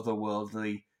alien,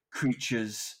 otherworldly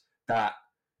creatures that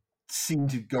seem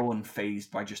to go unfazed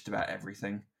by just about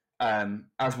everything,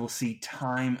 as we'll see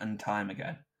time and time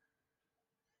again.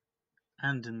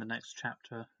 And in the next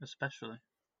chapter, especially.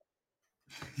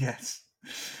 Yes.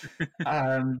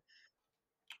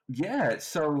 Yeah,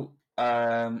 so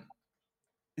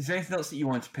is there anything else that you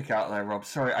want to pick out there, Rob?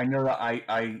 Sorry, I know that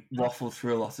I waffled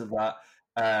through a lot of that.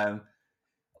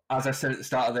 As I said at the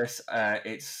start of this,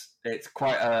 it's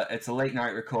quite it's a late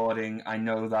night recording. I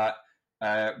know that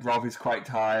Rob is quite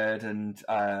tired, and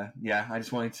yeah, I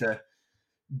just wanted to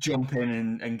jump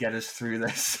in and get us through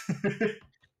this.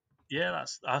 Yeah,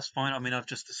 that's fine. I mean, I've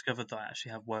just discovered that I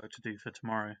actually have work to do for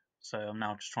tomorrow, so I'm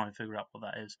now just trying to figure out what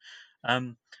that is.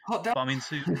 But I mean,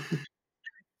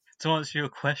 to answer your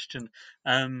question,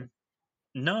 no,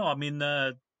 I mean,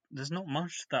 there's not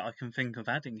much that I can think of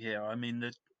adding here. I mean,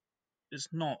 it's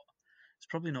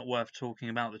probably not worth talking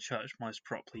about the Church Mice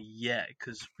properly yet,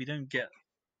 because we don't get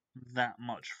that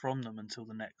much from them until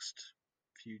the next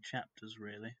few chapters,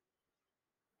 really.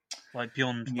 Like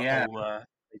beyond the Yeah, whole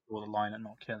they draw the line at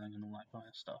not killing and all that kind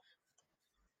of stuff.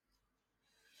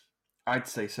 I'd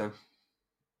say so.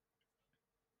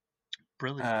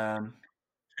 Brilliant.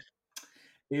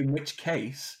 In which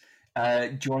case,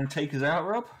 do you want to take us out,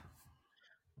 Rob?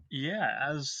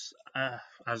 Yeah,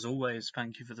 as always,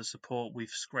 thank you for the support. We've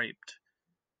scraped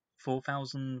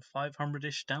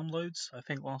 4,500-ish downloads, I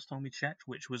think, last time we checked,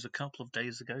 which was a couple of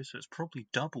days ago, so it's probably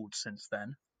doubled since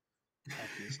then,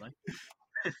 obviously.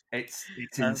 It's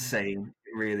insane.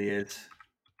 It really is.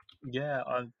 Yeah,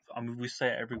 I mean, we say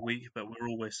it every week, but we're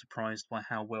always surprised by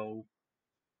how well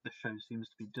the show seems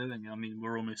to be doing. I mean,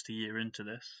 we're almost a year into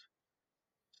this,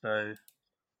 so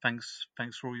thanks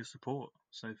for all your support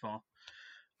so far.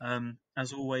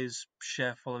 As always,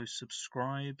 share, follow,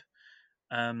 subscribe.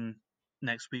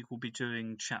 Next week we'll be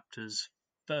doing chapters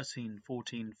 13,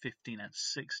 14, 15, and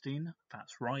 16.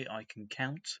 That's right, I can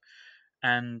count.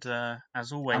 And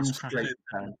as always, Damn straight,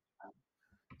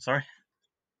 sorry?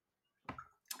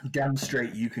 Damn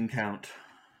straight you can count.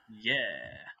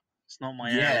 Yeah. It's not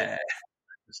my Yeah. area.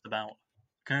 Just about.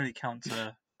 I can only count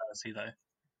to 30, though,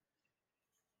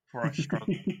 before I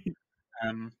struggle.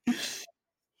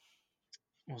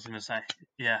 What was I going to say?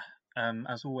 Yeah.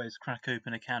 As always, crack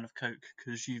open a can of Coke,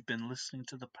 because you've been listening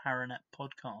to the Paranet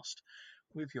podcast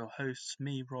with your hosts,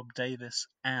 me, Rob Davis,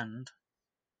 and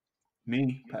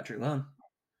Me, Patrick Lunn.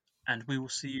 And we will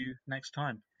see you next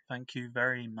time. Thank you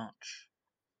very much.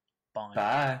 Bye.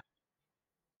 Bye.